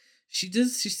else. She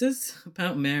does. She says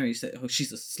about Mary,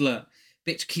 she's a slut.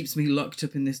 Bitch keeps me locked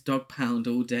up in this dog pound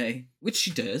all day, which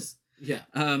she does. Yeah.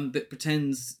 But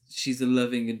pretends she's a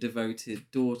loving and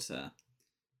devoted daughter.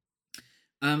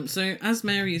 So as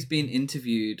Mary is being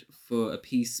interviewed for a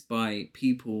piece by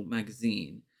People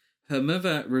magazine, her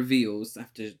mother reveals,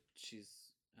 after she's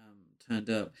turned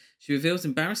up, she reveals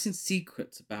embarrassing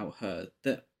secrets about her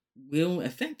that will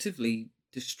effectively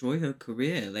destroy her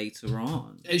career later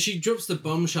on. And she drops the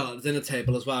bombshell at the dinner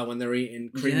table as well when they're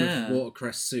eating cream of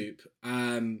watercress soup,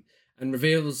 and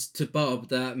reveals to Bob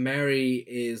that Mary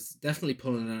is definitely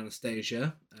pulling an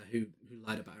Anastasia, who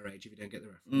lied about her age if you don't get the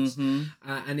reference,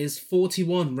 and is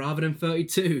 41 rather than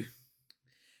 32.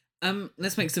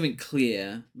 Let's make something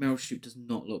clear. Meryl Streep does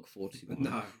not look 41.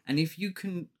 No. And if you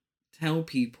can tell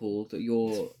people that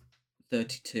you're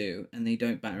 32 and they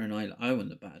don't batter an eyelid, I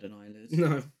wouldn't have battered an eyelid.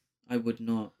 No. I would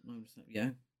not. I was like,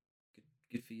 yeah,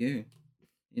 good for you.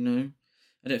 You know?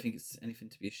 I don't think it's anything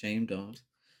to be ashamed of.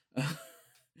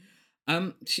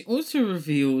 She also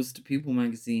reveals to People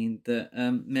magazine that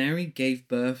Mary gave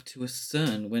birth to a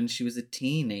son when she was a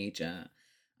teenager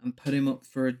and put him up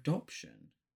for adoption,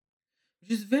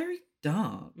 which is very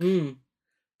dark. There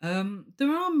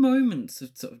are moments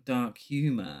of sort of dark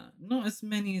humour, not as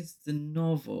many as the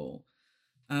novel,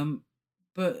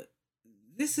 but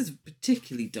this is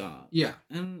particularly dark. Yeah.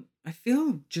 And I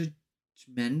feel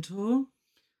judgmental.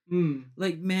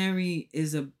 Like Mary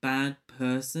is a bad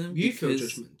person. You feel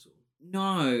judgmental?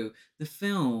 No, the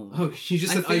film. Oh, you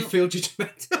just said I feel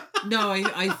judgmental. No,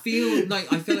 I feel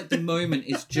like the moment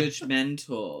is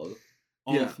judgmental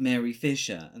of Mary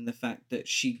Fisher and the fact that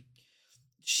she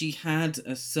had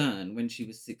a son when she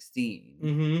was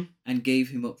 16 and gave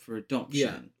him up for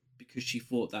adoption because she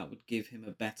thought that would give him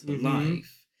a better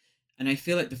life. And I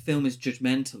feel like the film is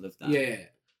judgmental of that. Yeah.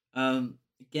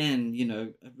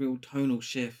 Again, a real tonal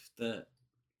shift that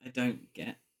I don't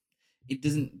get.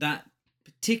 That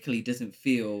particularly doesn't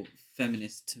feel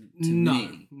feminist to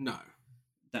me. No.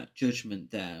 that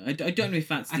judgment there. I don't know if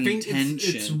that's the I think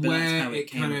intention, it's but that's where how it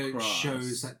came kind of across.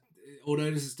 shows that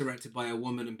although this is directed by a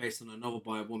woman and based on a novel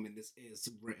by a woman, this is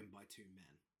written by two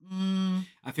men.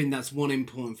 I think that's one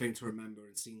important thing to remember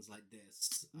in scenes like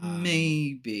this.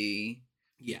 Maybe.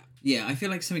 Yeah. Yeah, I feel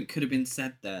like something could have been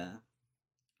said there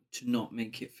to not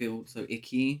make it feel so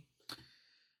icky.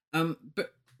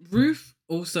 But Ruth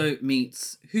also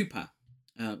meets Hooper,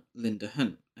 Linda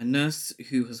Hunt, a nurse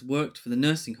who has worked for the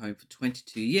nursing home for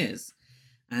 22 years.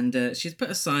 And she's put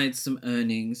aside some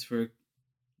earnings for,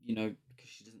 because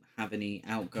she doesn't have any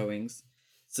outgoings.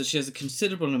 So she has a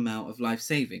considerable amount of life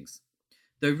savings.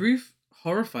 Though Ruth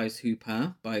horrifies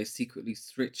Hooper by secretly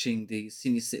switching the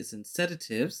senior citizen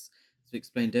sedatives, as we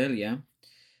explained earlier,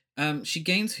 she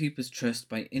gains Hooper's trust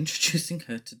by introducing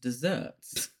her to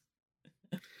desserts.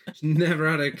 She's never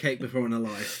had a cake before in her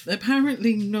life.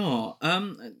 Apparently not.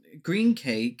 Green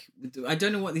cake. I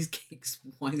don't know why these cakes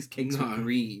are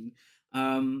green.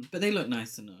 But they look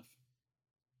nice enough.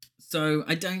 So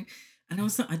I don't. And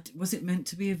also, was it meant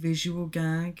to be a visual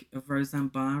gag of Roseanne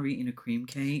Barr eating a cream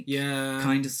cake? Yeah,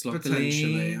 kind of sloppily.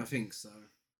 Potentially, I think so.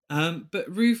 But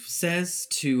Ruth says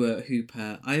to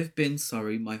Hooper, "I've been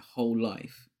sorry my whole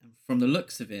life, and from the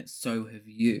looks of it, so have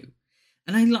you."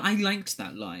 And I liked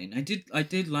that line. I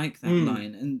did like that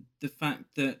line, and the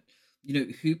fact that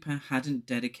Hooper hadn't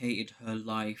dedicated her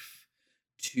life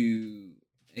to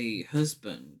a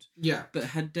husband, but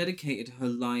had dedicated her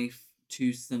life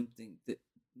to something that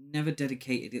never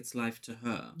dedicated its life to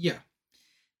her. Yeah.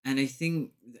 And I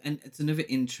think, and it's another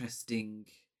interesting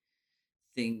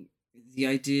thing, the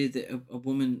idea that a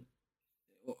woman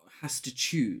has to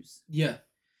choose. Yeah.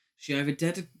 She either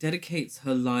dedicates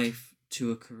her life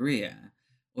to a career,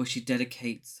 or she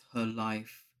dedicates her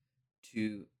life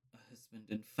to a husband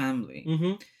and family.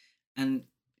 Mm-hmm. And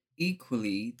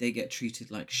equally, they get treated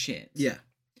like shit. Yeah.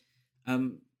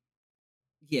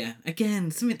 Yeah,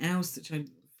 again, something else which I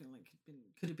feel like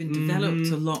could have been developed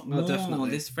a lot more.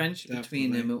 Definitely. This friendship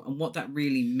between them and what that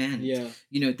really meant. Yeah.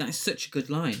 That is such a good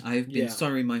line. I've been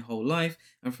sorry my whole life,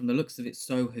 and from the looks of it,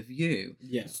 so have you.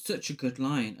 Yeah. It's such a good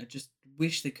line. I just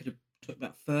wish they could have took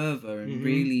that further and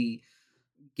really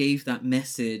gave that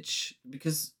message,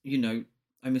 because,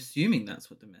 I'm assuming that's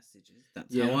what the message is.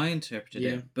 That's how I interpreted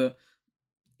it. But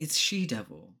it's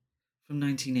She-Devil from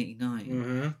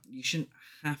 1989. You shouldn't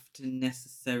have to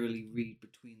necessarily read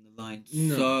between the lines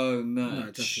so much.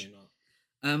 No, definitely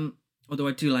not. Although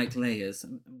I do like layers.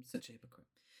 I'm such a hypocrite.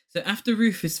 So after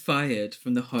Ruth is fired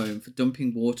from the home for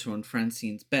dumping water on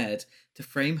Francine's bed to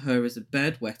frame her as a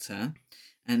bedwetter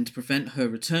and prevent her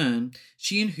return,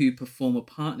 she and Hooper form a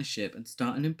partnership and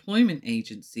start an employment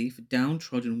agency for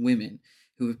downtrodden women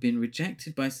who have been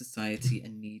rejected by society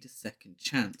and need a second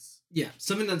chance. Yeah,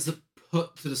 something that's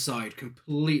put to the side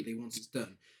completely once it's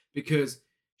done, because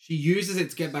she uses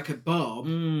it to get back at Bob.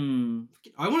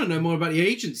 I want to know more about the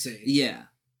agency. Yeah.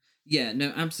 Yeah,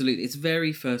 no, absolutely. It's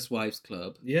very First Wives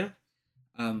Club. Yeah.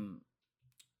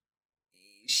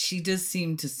 She does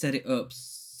seem to set it up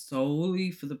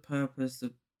solely for the purpose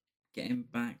of getting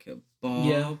back at Bob.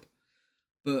 Yeah.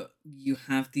 But you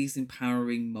have these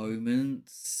empowering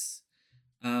moments.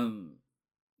 The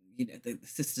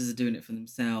sisters are doing it for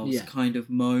themselves kind of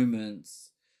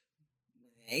moments.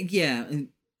 Yeah,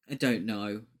 I don't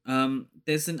know.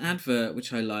 There's an advert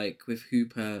which I like with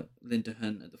Hooper, Linda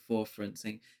Hunt at the forefront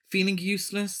saying, "Feeling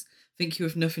useless? Think you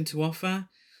have nothing to offer?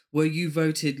 Were you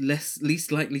voted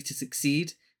least likely to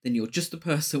succeed? Then you're just the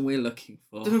person we're looking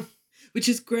for." Which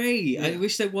is great. Yeah. I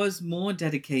wish there was more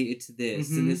dedicated to this,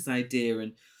 to this idea,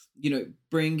 and,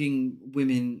 bringing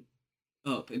women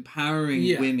up,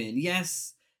 empowering women.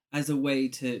 Yes, as a way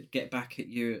to get back at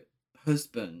your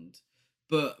husband.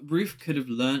 But Ruth could have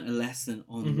learnt a lesson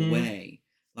on the way,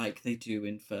 like they do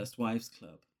in First Wives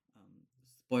Club.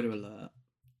 Spoiler alert,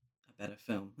 a better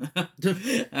film.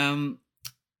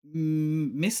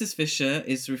 Mrs. Fisher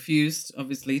is refused,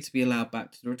 obviously, to be allowed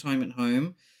back to the retirement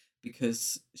home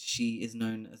because she is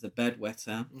known as a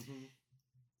bedwetter.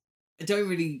 I don't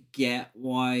really get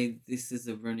why this is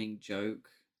a running joke.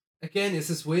 Again, it's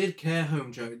this weird care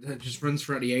home joke that just runs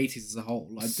throughout the 80s as a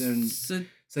whole. I don't...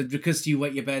 So because you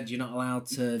wet your bed, you're not allowed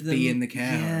to be in the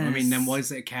care home. I mean, then why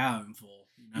is it a care home for?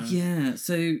 Yeah,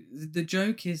 so the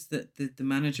joke is that the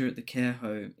manager at the care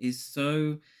home is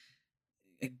so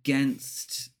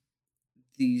against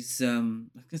these, I was going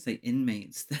to say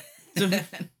inmates.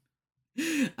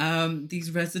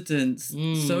 These residents,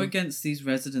 so against these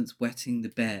residents wetting the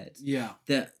bed. Yeah.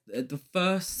 That at the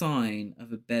first sign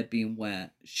of a bed being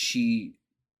wet, she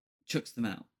chucks them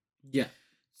out. Yeah.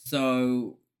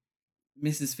 So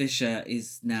Mrs. Fisher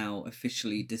is now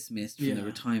officially dismissed from the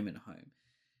retirement home.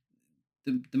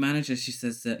 the manager, she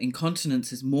says that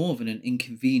incontinence is more of an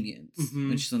inconvenience Mm-hmm.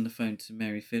 when she's on the phone to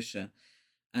Mary Fisher.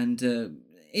 And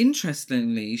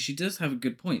interestingly, she does have a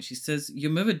good point. She says,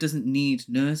 your mother doesn't need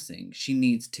nursing. She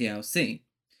needs TLC.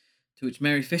 To which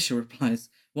Mary Fisher replies,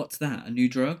 what's that? A new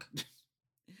drug?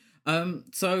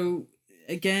 So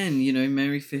again, you know,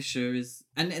 Mary Fisher is,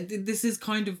 and this is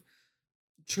kind of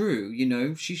true, you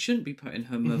know, she shouldn't be putting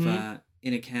her mother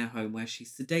in a care home where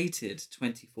she's sedated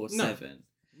 24/7.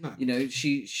 No. You know,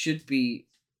 she should be,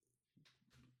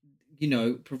 you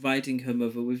know, providing her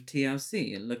mother with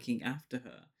TLC and looking after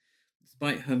her,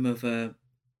 despite her mother,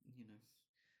 you know,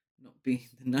 not being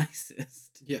the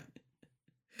nicest. Yeah.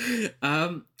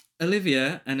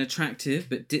 Olivia, an attractive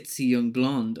but ditzy young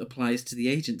blonde, applies to the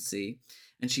agency,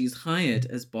 and she's hired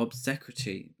as Bob's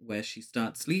secretary, where he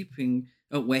starts sleeping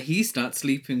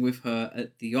with her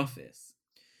at the office.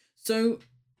 So,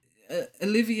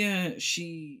 Olivia,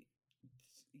 she's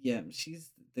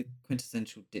the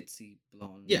quintessential ditzy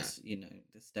blonde. Yeah. You know,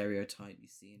 the stereotype you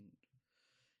see in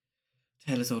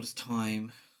Tale as Old as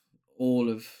Time, all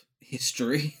of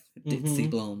history, ditzy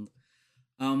blonde.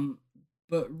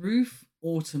 But Ruth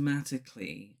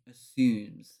automatically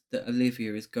assumes that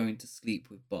Olivia is going to sleep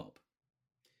with Bob.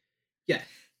 Yeah.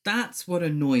 That's what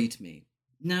annoyed me.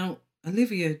 Now,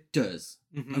 Olivia does,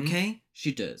 okay?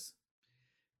 She does.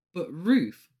 But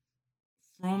Ruth,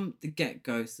 from the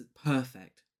get-go, said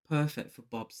perfect for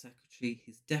Bob's secretary.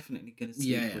 He's definitely going to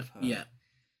sleep with her. Yeah.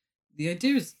 The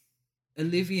idea is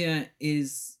Olivia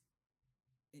is,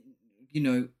 you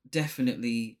know,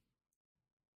 definitely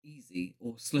easy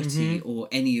or slutty or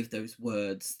any of those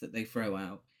words that they throw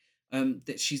out,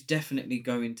 that she's definitely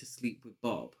going to sleep with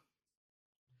Bob.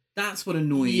 That's what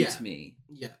annoyed me.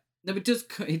 Yeah. No, it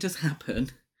does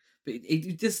happen, but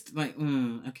it just like,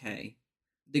 okay,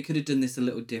 they could have done this a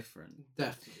little different.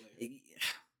 Definitely.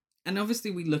 And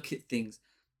obviously we look at things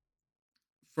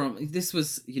from, this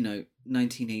was, you know,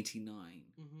 1989.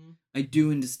 I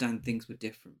do understand things were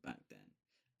different back then.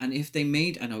 And if they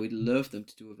made, and I would love them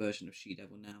to do a version of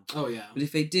She-Devil now. Oh, yeah. But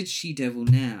if they did She-Devil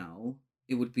now,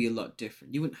 it would be a lot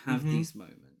different. You wouldn't have these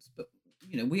moments. But,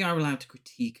 you know, we are allowed to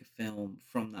critique a film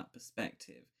from that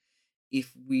perspective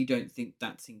if we don't think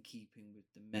that's in keeping with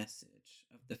the message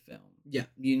of the film. Yeah.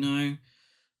 You know?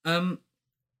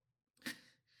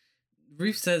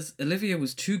 Ruth says, Olivia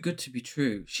was too good to be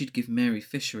true. She'd give Mary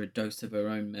Fisher a dose of her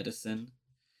own medicine.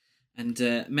 And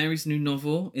Mary's new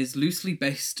novel is loosely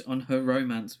based on her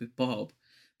romance with Bob,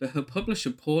 but her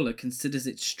publisher Paula considers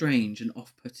it strange and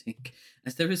off-putting,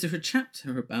 as there is a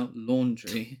chapter about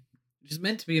laundry, which is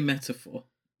meant to be a metaphor.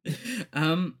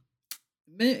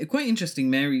 Quite interesting,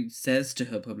 Mary says to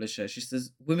her publisher, she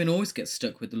says, women always get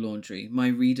stuck with the laundry. My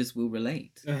readers will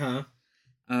relate. Uh-huh.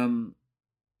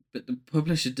 But the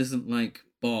publisher doesn't like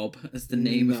Bob as the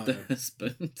name of the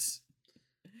husband.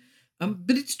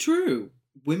 But it's true.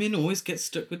 Women always get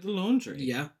stuck with the laundry.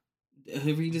 Yeah.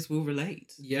 Her readers will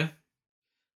relate. Yeah.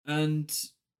 And,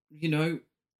 you know,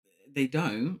 they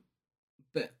don't.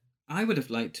 But I would have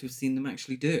liked to have seen them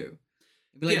actually do.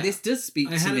 I'd be like, this does speak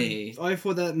to me. I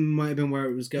thought that might have been where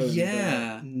it was going.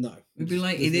 Yeah. But no. We'd be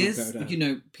like, it is, you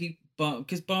know,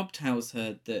 because Bob tells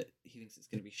her that he thinks it's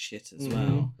going to be shit as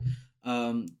well.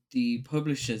 The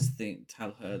publishers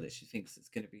tell her that she thinks it's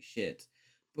going to be shit.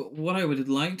 But what I would have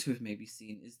liked to have maybe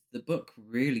seen is the book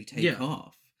really take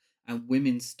off and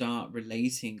women start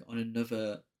relating on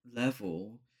another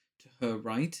level to her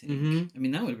writing. I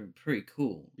mean, that would have been pretty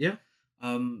cool. Yeah.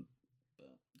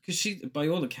 Because she, by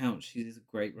all accounts, she is a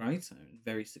great writer and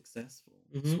very successful.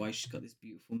 That's why she's got this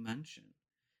beautiful mansion.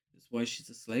 That's why she's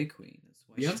a slay queen. That's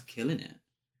why she's killing it.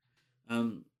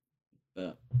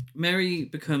 But Mary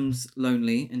becomes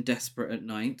lonely and desperate at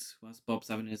night whilst Bob's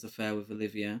having his affair with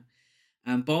Olivia.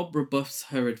 And Bob rebuffs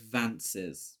her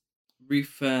advances.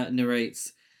 Ruth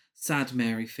narrates, sad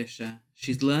Mary Fisher.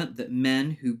 She's learnt that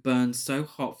men who burn so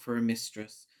hot for a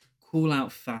mistress cool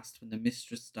out fast when the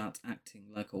mistress starts acting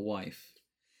like a wife.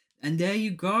 And there you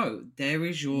go. There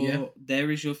is your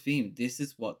theme. This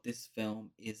is what this film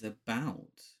is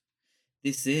about.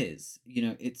 This is, you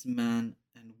know, it's man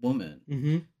and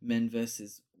woman. Men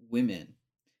versus women.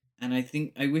 And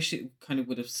I wish it kind of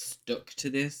would have stuck to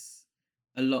this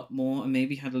a lot more and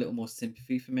maybe had a little more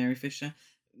sympathy for Mary Fisher.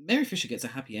 Mary Fisher gets a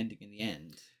happy ending in the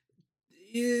end.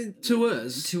 To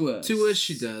us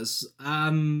she does.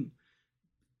 In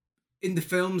the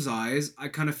film's eyes, I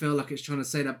kind of feel like it's trying to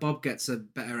say that Bob gets a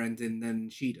better ending than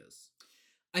she does.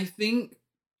 I think,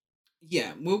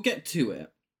 we'll get to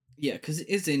it. Yeah, because it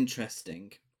is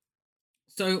interesting.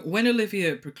 So when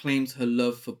Olivia proclaims her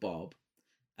love for Bob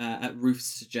at Ruth's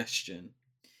suggestion,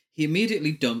 he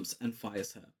immediately dumps and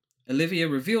fires her. Olivia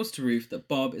reveals to Ruth that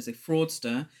Bob is a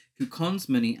fraudster who cons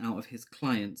money out of his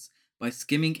clients by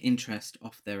skimming interest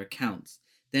off their accounts,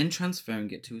 then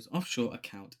transferring it to his offshore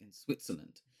account in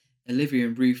Switzerland. Olivia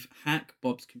and Ruth hack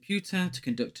Bob's computer to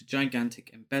conduct a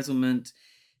gigantic embezzlement,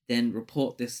 then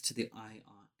report this to the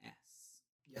IRS.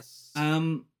 Yes.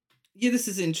 Yeah, this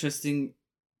is interesting.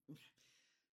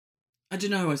 I don't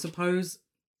know, I suppose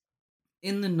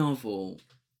in the novel,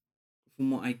 from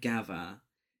what I gather,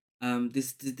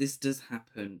 this does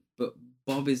happen, but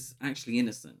Bob is actually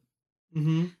innocent.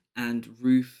 Mm-hmm. And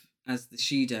Ruth, as the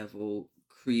she-devil,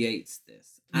 creates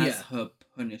this as her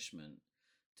punishment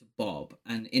to Bob,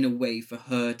 and in a way for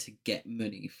her to get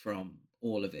money from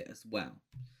all of it as well.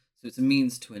 So it's a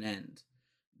means to an end.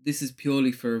 This is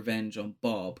purely for revenge on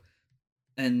Bob,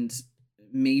 and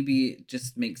maybe it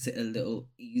just makes it a little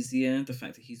easier, the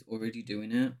fact that he's already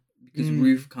doing it, because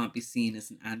Ruth can't be seen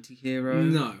as an anti-hero.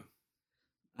 No.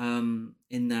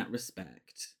 In that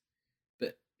respect.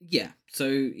 But yeah,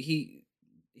 so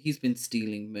he's been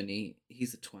stealing money.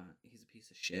 He's a twat. He's a piece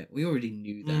of shit. We already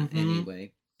knew that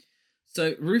anyway.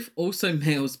 So Ruth also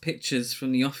mails pictures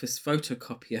from the office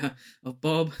photocopier of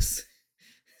Bob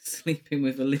sleeping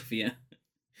with Olivia.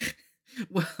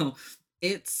 Well,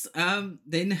 it's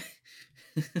they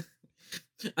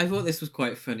I thought this was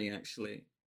quite funny actually,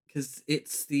 because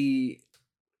it's the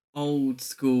old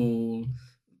school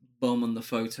bum on the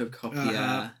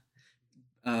photocopier,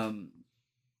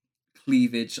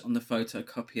 cleavage on the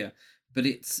photocopier, but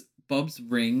it's Bob's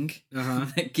ring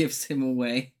that gives him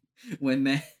away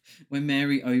when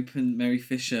Mary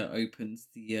Fisher opens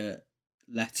the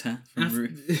letter from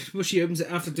Ruth. Well, she opens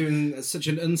it after doing such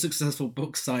an unsuccessful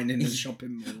book signing in a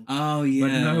shopping mall. Oh yeah,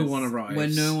 when no one arrives.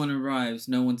 When no one arrives,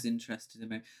 no one's interested in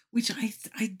Mary. Which I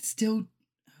still.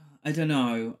 I don't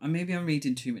know. Maybe I'm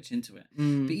reading too much into it.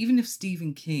 But even if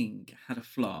Stephen King had a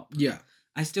flop,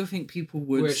 I still think people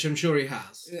would. Which I'm sure he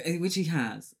has. Which he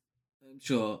has. I'm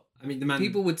sure. I mean, the man.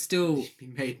 People would still. He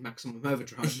made Maximum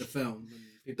Overdrive, the film.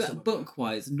 But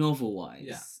book-wise,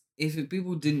 novel-wise, if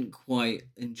people didn't quite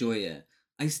enjoy it,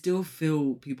 I still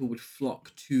feel people would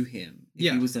flock to him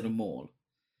if he was at a mall.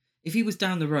 If he was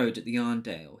down the road at the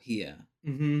Arndale here,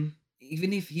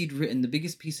 even if he'd written the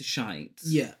biggest piece of shite.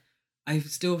 Yeah. I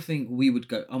still think we would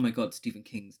go, oh my god, Stephen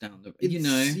King's down the...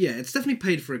 Yeah, it's definitely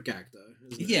paid for a gag, though.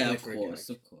 Isn't it? Yeah, of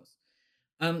course.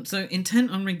 So,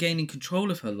 intent on regaining control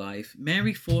of her life,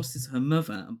 Mary forces her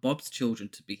mother and Bob's children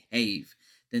to behave,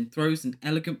 then throws an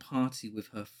elegant party with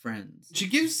her friends. She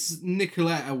gives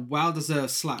Nicolette a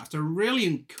well-deserved slap after a really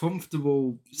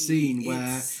uncomfortable scene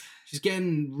where she's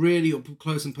getting really up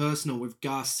close and personal with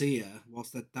Garcia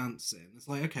whilst they're dancing. It's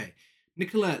like, okay,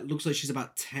 Nicolette looks like she's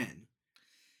about 10.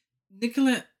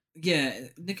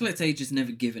 Nicolette's age is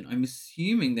never given. I'm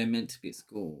assuming they're meant to be at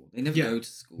school. They never go to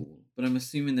school, but I'm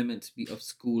assuming they're meant to be of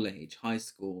school age, high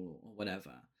school or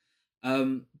whatever.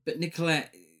 But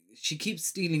Nicolette, she keeps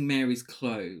stealing Mary's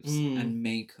clothes and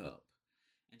makeup,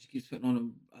 and she keeps putting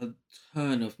on a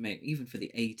ton of makeup. Even for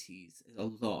the 80s, a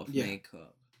lot of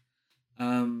makeup.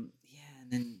 And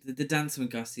then the dancer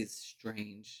with Gussie is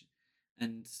strange.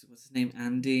 And what's his name?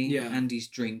 Andy. Yeah. Andy's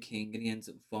drinking and he ends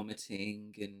up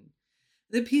vomiting, and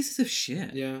they're pieces of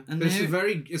shit. Yeah. And it's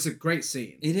a great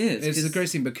scene. It is. It's a great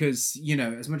scene because,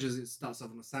 as much as it starts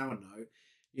off on a sour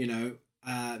note,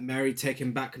 Mary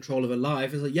taking back control of her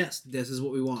life is like, yes, this is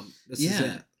what we want. This is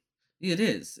it. Yeah, it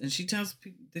is. And she tells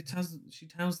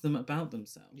them about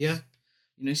themselves. Yeah.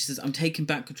 She says, I'm taking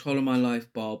back control of my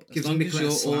life, Bob. As long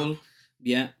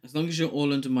as you're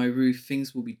all under my roof,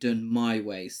 things will be done my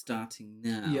way, starting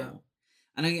now. Yeah.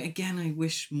 And I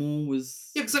wish more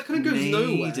was because that kind of goes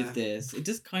nowhere. Of this. It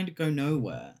does kind of go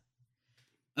nowhere.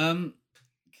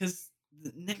 Because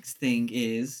the next thing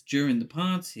is, during the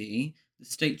party, the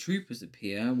state troopers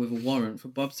appear with a warrant for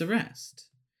Bob's arrest.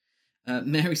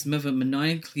 Mary's mother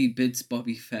maniacally bids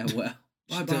Bobby farewell.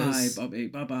 Bye-bye, Bobby,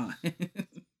 bye-bye.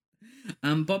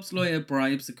 Bob's lawyer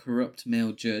bribes a corrupt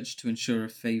male judge to ensure a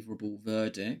favourable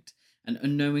verdict, and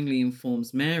unknowingly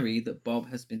informs Mary that Bob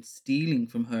has been stealing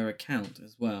from her account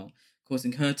as well,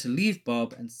 causing her to leave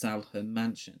Bob and sell her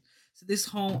mansion. So this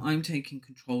whole I'm taking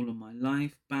control of my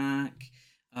life back,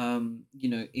 if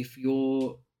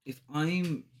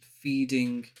I'm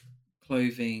feeding,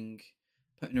 clothing,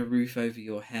 putting a roof over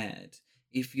your head,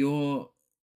 if you're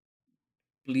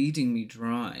bleeding me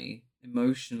dry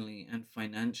emotionally and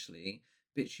financially,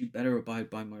 bitch, you better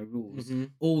abide by my rules. Mm-hmm.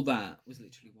 All that was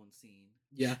literally one scene.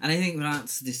 Yeah. And I think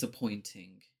that's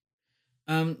disappointing.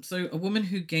 So a woman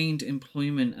who gained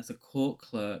employment as a court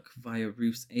clerk via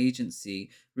Ruth's agency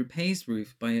repays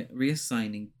Ruth by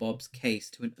reassigning Bob's case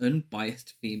to an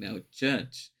unbiased female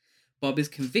judge. Bob is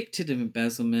convicted of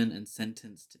embezzlement and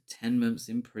sentenced to 10 months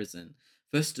in prison,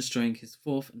 thus destroying his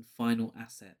fourth and final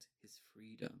asset, his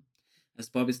freedom. As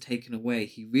Bob is taken away,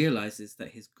 he realizes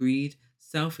that his greed,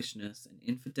 selfishness, and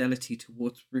infidelity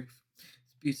towards Ruth,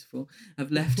 it's beautiful,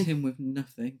 have left him with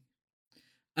nothing.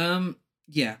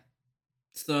 Yeah.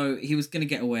 So he was going to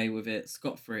get away with it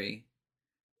scot-free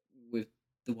with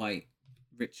the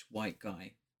rich white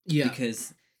guy. Yeah.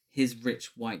 Because his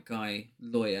rich white guy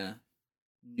lawyer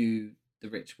knew the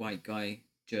rich white guy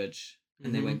judge,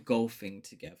 and they went golfing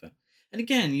together. And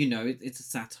again, you know, it's a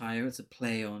satire, it's a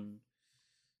play on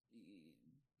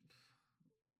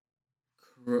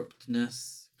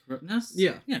corruptness.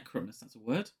 Yeah. Yeah, corruptness, that's a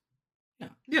word.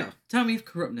 Yeah. Tell me if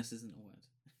corruptness isn't a word.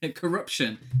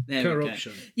 Corruption. There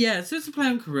Corruption. we go. Yeah, so it's a play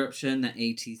on corruption, that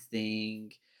 80s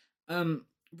thing.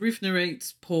 Ruth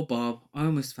narrates poor Bob. I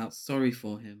almost felt sorry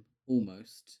for him.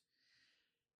 Almost.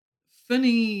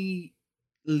 Funnily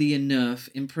enough,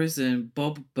 in prison,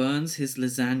 Bob burns his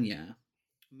lasagna,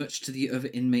 much to the other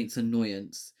inmates'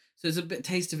 annoyance. So it's a bit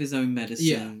taste of his own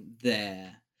medicine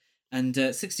there. And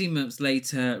 16 months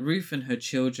later, Ruth and her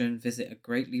children visit a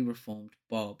greatly reformed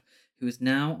Bob, who is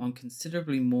now on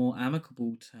considerably more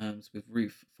amicable terms with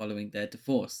Ruth following their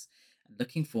divorce, and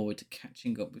looking forward to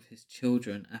catching up with his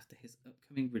children after his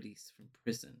upcoming release from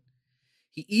prison.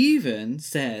 He even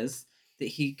says that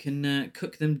he can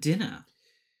cook them dinner.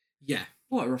 Yeah.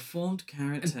 What a reformed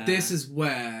character. And this is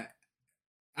where...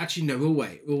 Actually, no, we'll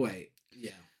wait.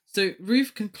 Yeah. So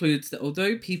Ruth concludes that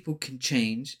although people can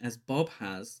change, as Bob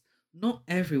has, not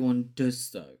everyone does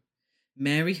so.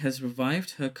 Mary has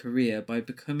revived her career by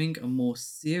becoming a more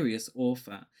serious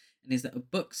author and is at a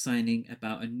book signing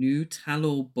about a new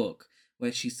tell-all book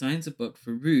where she signs a book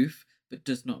for Ruth but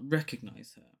does not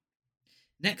recognise her.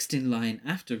 Next in line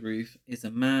after Ruth is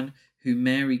a man who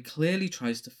Mary clearly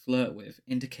tries to flirt with,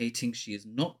 indicating she has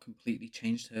not completely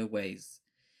changed her ways.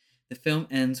 The film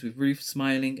ends with Ruth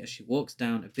smiling as she walks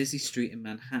down a busy street in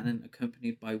Manhattan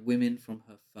accompanied by women from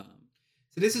her firm.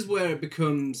 So this is where it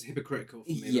becomes hypocritical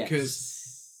for me,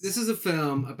 because this is a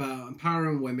film about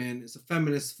empowering women. It's a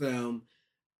feminist film.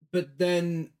 But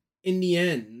then in the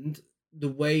end, the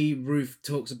way Ruth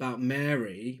talks about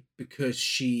Mary, because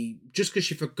she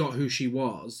forgot who she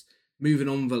was, moving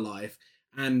on with her life,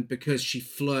 and because she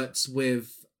flirts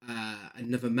with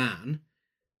another man,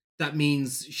 that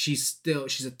means she's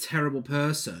a terrible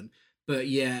person. But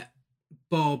yet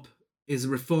Bob is a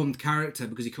reformed character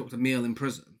because he cooked a meal in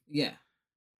prison. Yeah.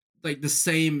 Like the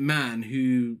same man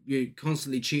who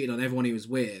constantly cheated on everyone he was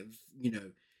with,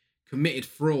 committed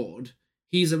fraud.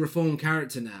 He's a reformed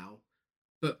character now,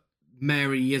 but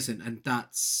Mary isn't, and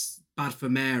that's bad for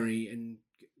Mary. And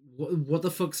what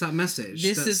the fuck's that message?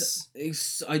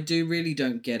 I really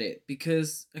don't get it,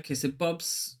 because so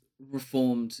Bob's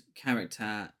reformed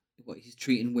character, he's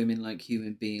treating women like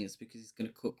human beings because he's going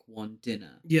to cook one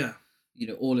dinner. Yeah,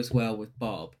 all is well with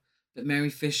Bob, but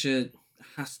Mary Fisher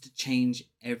has to change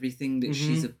everything that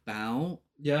she's about.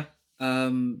 Yeah.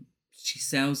 She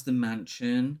sells the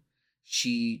mansion.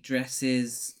 She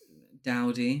dresses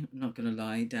dowdy. I'm not gonna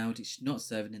lie, dowdy. She's not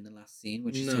serving in the last scene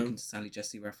when she's talking to Sally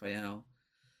Jesse Raphael.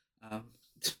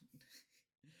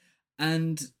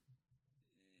 And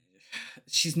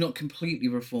she's not completely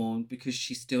reformed because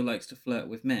she still likes to flirt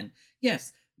with men.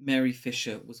 Yes, Mary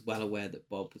Fisher was well aware that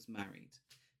Bob was married.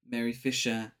 Mary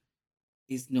Fisher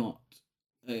is not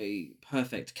a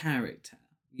perfect character.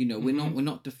 We're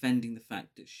not defending the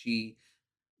fact that she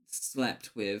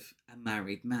slept with a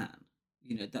married man.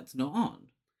 That's not on.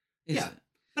 Is it?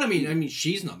 But I mean,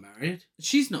 she's not married.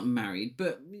 She's not married,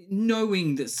 but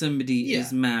knowing that somebody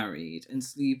is married and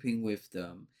sleeping with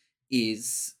them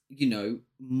is,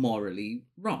 morally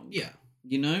wrong. Yeah.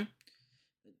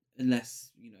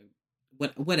 Unless,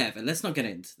 whatever. Let's not get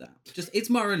into that. Just, it's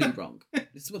morally wrong.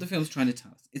 This is what the film's trying to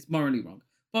tell us. It's morally wrong.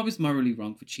 Bob is morally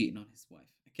wrong for cheating on his wife.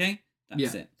 Okay?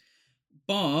 That's it.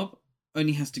 Bob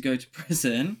only has to go to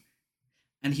prison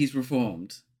and he's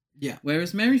reformed. Yeah.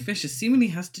 Whereas Mary Fisher seemingly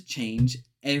has to change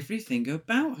everything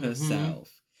about herself.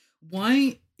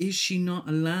 Why is she not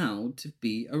allowed to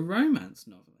be a romance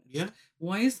novelist? Yeah.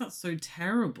 Why is that so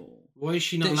terrible? Why is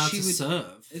she not allowed to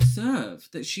serve? Serve.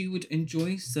 That she would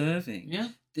enjoy serving. Yeah.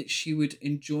 That she would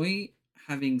enjoy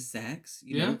having sex.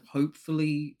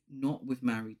 Hopefully not with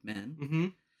married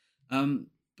men.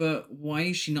 But why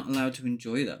is she not allowed to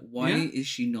enjoy that? Why is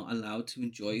she not allowed to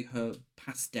enjoy her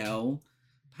pastel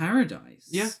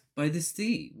paradise by the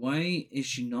sea? Why is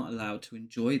she not allowed to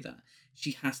enjoy that?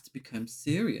 She has to become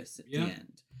serious at the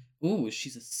end. Oh,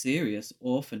 she's a serious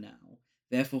author now.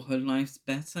 Therefore, her life's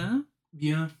better?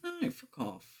 Yeah. No, fuck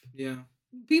off. Yeah.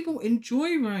 People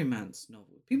enjoy romance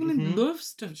novels. People love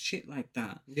shit like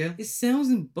that. Yeah. It sells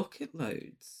in bucket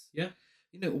loads. Yeah.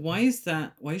 You know, why is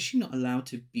that? Why is she not allowed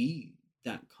to be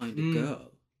that kind of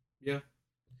girl? Yeah.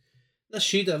 That's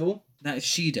She-Devil. That is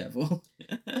She-Devil.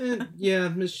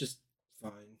 Yeah, it's just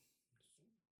fine.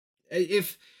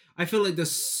 If I feel like there's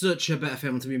such a better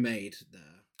film to be made there.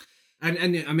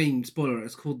 And I mean, spoiler alert,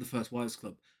 it's called The First Wives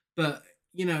Club. But,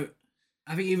 you know,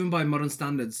 I think even by modern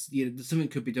standards, you know, something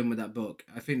could be done with that book.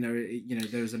 I think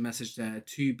there's a message there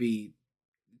to be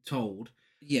told.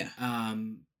 Yeah.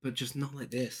 But just not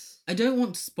like this. I don't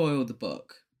want to spoil the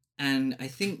book. And I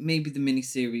think maybe the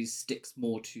miniseries sticks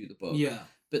more to the book. Yeah.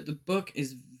 But the book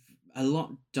is a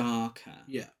lot darker.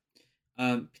 Yeah.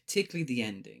 Particularly the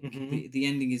ending. The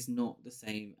ending is not the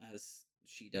same as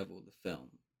She-Devil, the film.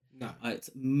 No.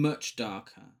 It's much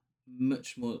darker,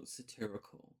 much more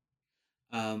satirical.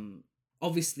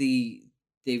 Obviously,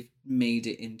 they've made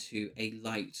it into a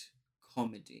light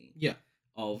comedy. Yeah.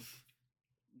 Of,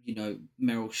 you know,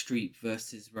 Meryl Streep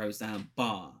versus Roseanne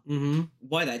Barr.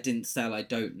 Why that didn't sell, I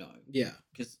don't know. Yeah.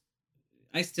 Because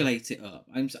I still ate it up.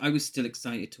 I was still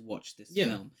excited to watch this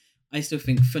film. I still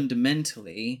think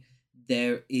fundamentally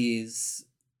there is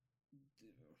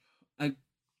a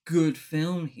good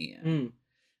film here.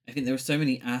 I think there are so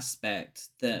many aspects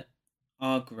that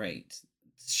are great.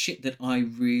 Shit that I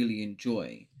really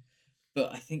enjoy.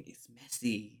 But I think it's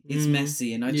messy. It's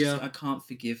messy, and I can't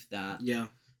forgive that. Yeah.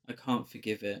 I can't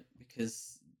forgive it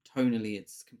because tonally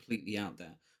it's completely out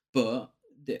there. But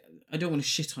I don't want to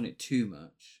shit on it too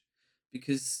much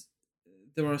because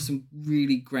there are some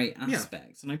really great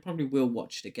aspects, and I probably will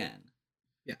watch it again.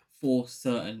 Yeah. For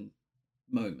certain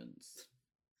moments.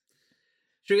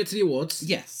 Should we get to the awards?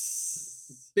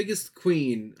 Yes. Biggest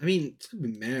queen. I mean, it's gonna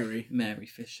be Mary. Mary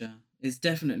Fisher. It's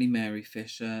definitely Mary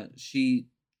Fisher. She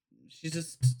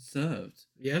just served.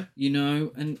 Yeah. You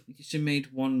know, and she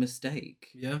made one mistake.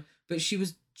 Yeah. But she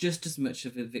was just as much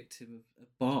of a victim of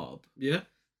Bob. Yeah.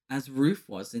 As Ruth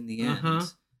was in the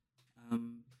end.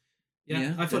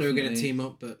 Yeah, I thought they were going to team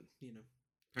up, but, you know,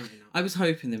 apparently not. I was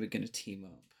hoping they were going to team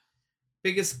up.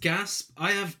 Biggest gasp?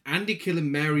 I have Andy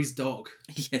killing Mary's dog.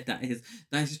 Yeah, that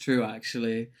is true,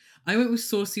 actually. I went with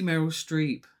Saucy Meryl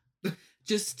Streep.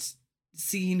 Just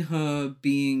seeing her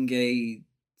being a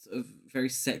sort of very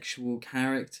sexual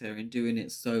character and doing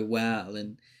it so well,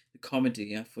 and the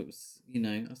comedy, I thought was, you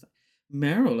know, I was like,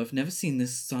 Meryl, I've never seen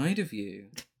this side of you.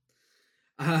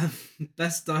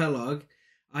 Best dialogue.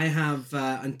 I have,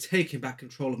 I'm taking back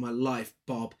control of my life,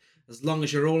 Bob. As long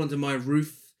as you're all under my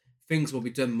roof, things will be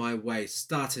done my way,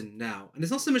 starting now. And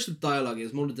it's not so much the dialogue,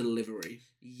 it's more the delivery.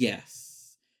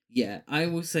 Yes. Yeah, I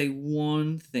will say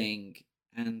one thing,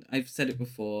 and I've said it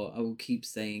before, I will keep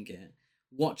saying it.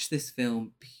 Watch this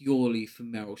film purely for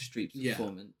Meryl Streep's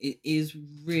performance. It is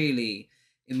really,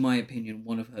 in my opinion,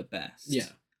 one of her best. Yeah.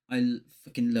 I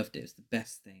fucking loved it. It's the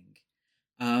best thing.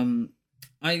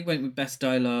 I went with best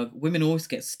dialogue. Women always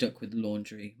get stuck with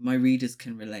laundry. My readers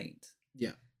can relate.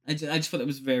 Yeah. I just thought it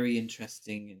was very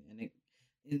interesting, and it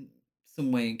in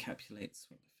some way encapsulates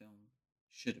what the film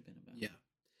should have been about. Yeah.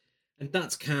 And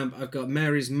that's camp. I've got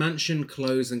Mary's mansion,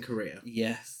 clothes, and career.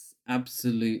 Yes,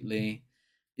 absolutely.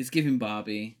 It's giving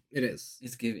Barbie. It is.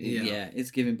 It's giving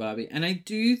it's giving Barbie. And I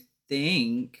do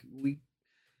think we,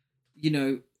 you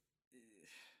know,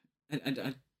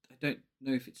 I don't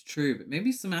know if it's true, but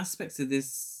maybe some aspects of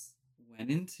this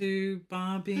went into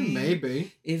Barbie.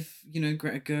 Maybe. If, you know,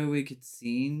 Greta Gerwig had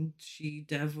seen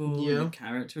She-Devil and the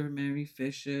character of Mary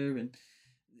Fisher and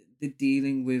the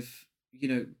dealing with, you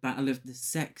know, battle of the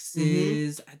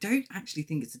sexes. I don't actually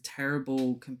think it's a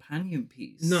terrible companion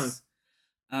piece. No.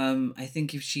 I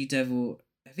think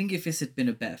if this had been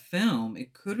a better film,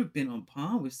 it could have been on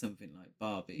par with something like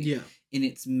Barbie. Yeah. In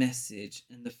its message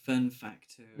and the fun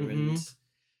factor and,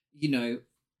 you know,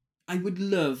 I would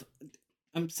love,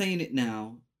 I'm saying it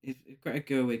now, if Greta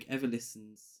Gerwig ever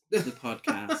listens to the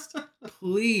podcast,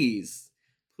 please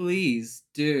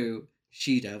do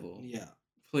She-Devil. Yeah.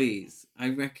 Please. I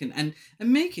reckon, and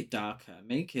make it darker.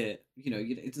 Make it, you know,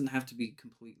 it doesn't have to be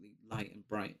completely light and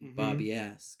bright and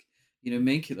Barbie-esque. You know,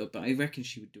 make it look, but I reckon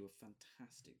she would do a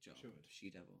fantastic job with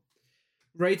She-Devil.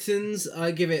 Ratings,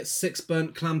 I give it 6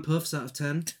 burnt clam puffs out of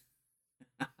 10.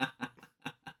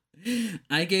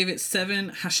 I gave it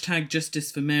 7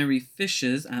 #Justice for Mary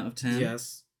Fishers out of 10.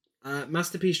 Yes.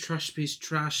 Masterpiece,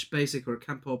 trash, basic, or a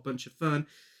camp or bunch of fun.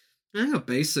 I got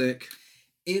basic.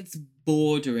 It's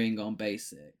bordering on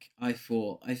basic, I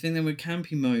thought. I think there were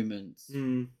campy moments.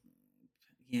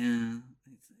 Yeah.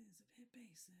 It's a bit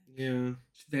basic. Yeah.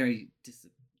 It's very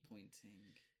disappointing.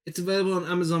 It's available on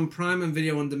Amazon Prime and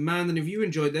Video on Demand, and if you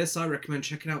enjoyed this, I recommend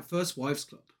checking out First Wives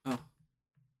Club. Oh.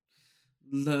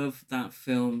 love that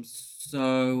film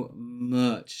so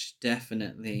much,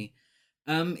 definitely.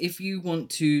 If you want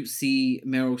to see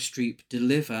Meryl Streep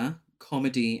deliver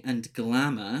comedy and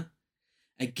glamour,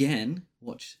 again,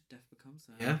 watch Death Becomes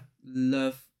Her. Yeah.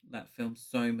 Love that film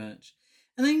so much.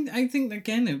 And I think,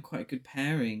 again, they're quite a good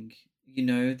pairing. You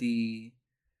know, the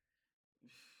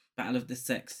Battle of the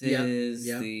Sexes,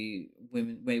 the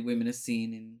way women are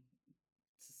seen in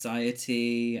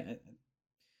society.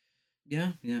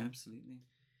 Yeah, absolutely.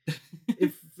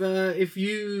 If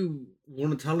you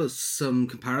want to tell us some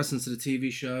comparisons to the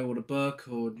TV show or the book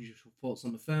or your thoughts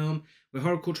on the film, we're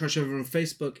Horror Cult Trash over on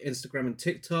Facebook, Instagram, and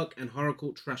TikTok, and Horror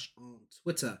Cult Trash on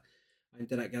Twitter. I'm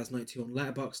Dead at Gaz92 on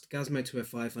Letterboxd,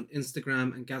 Gazmo205 on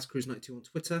Instagram, and GazCruise92 on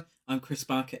Twitter. I'm Chris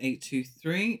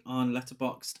Barker823 on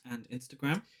Letterboxd and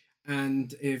Instagram.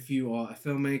 And if you are a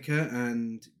filmmaker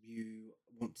and you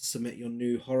want to submit your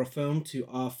new horror film to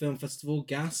our film festival,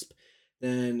 Gasp,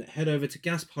 then head over to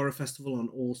Gasp Horror Festival on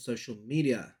all social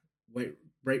media.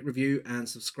 Rate, review, and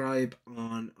subscribe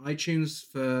on iTunes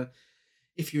for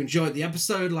if you enjoyed the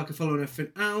episode, like a follow and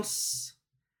everything else.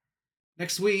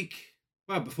 Next week,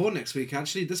 before next week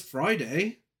actually, this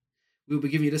Friday, we'll be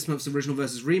giving you this month's original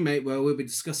versus remake, where we'll be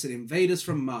discussing Invaders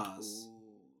from Mars. Ooh.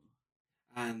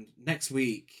 And next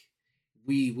week,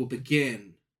 we will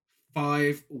begin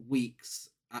 5 weeks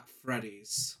at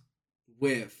Freddy's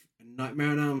with Nightmare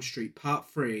on Elm Street Part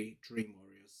 3, Dream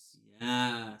Warriors.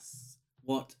 Yes.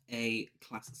 What a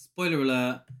classic. Spoiler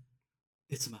alert.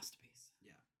 It's a masterpiece.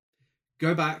 Yeah.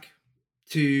 Go back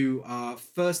to our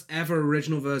first ever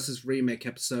original versus remake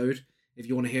episode if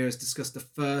you want to hear us discuss the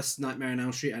first Nightmare on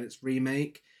Elm Street and its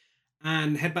remake.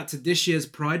 And head back to this year's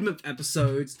Pride Month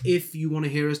episodes if you want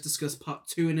to hear us discuss Part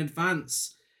 2 in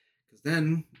advance. Because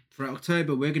then, for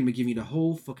October, we're going to be giving you the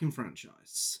whole fucking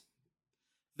franchise.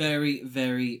 Very,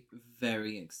 very,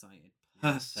 very excited.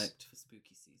 Perfect for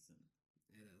spooky season.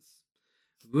 It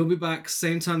is. We'll be back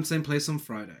same time, same place on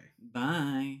Friday.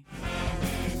 Bye.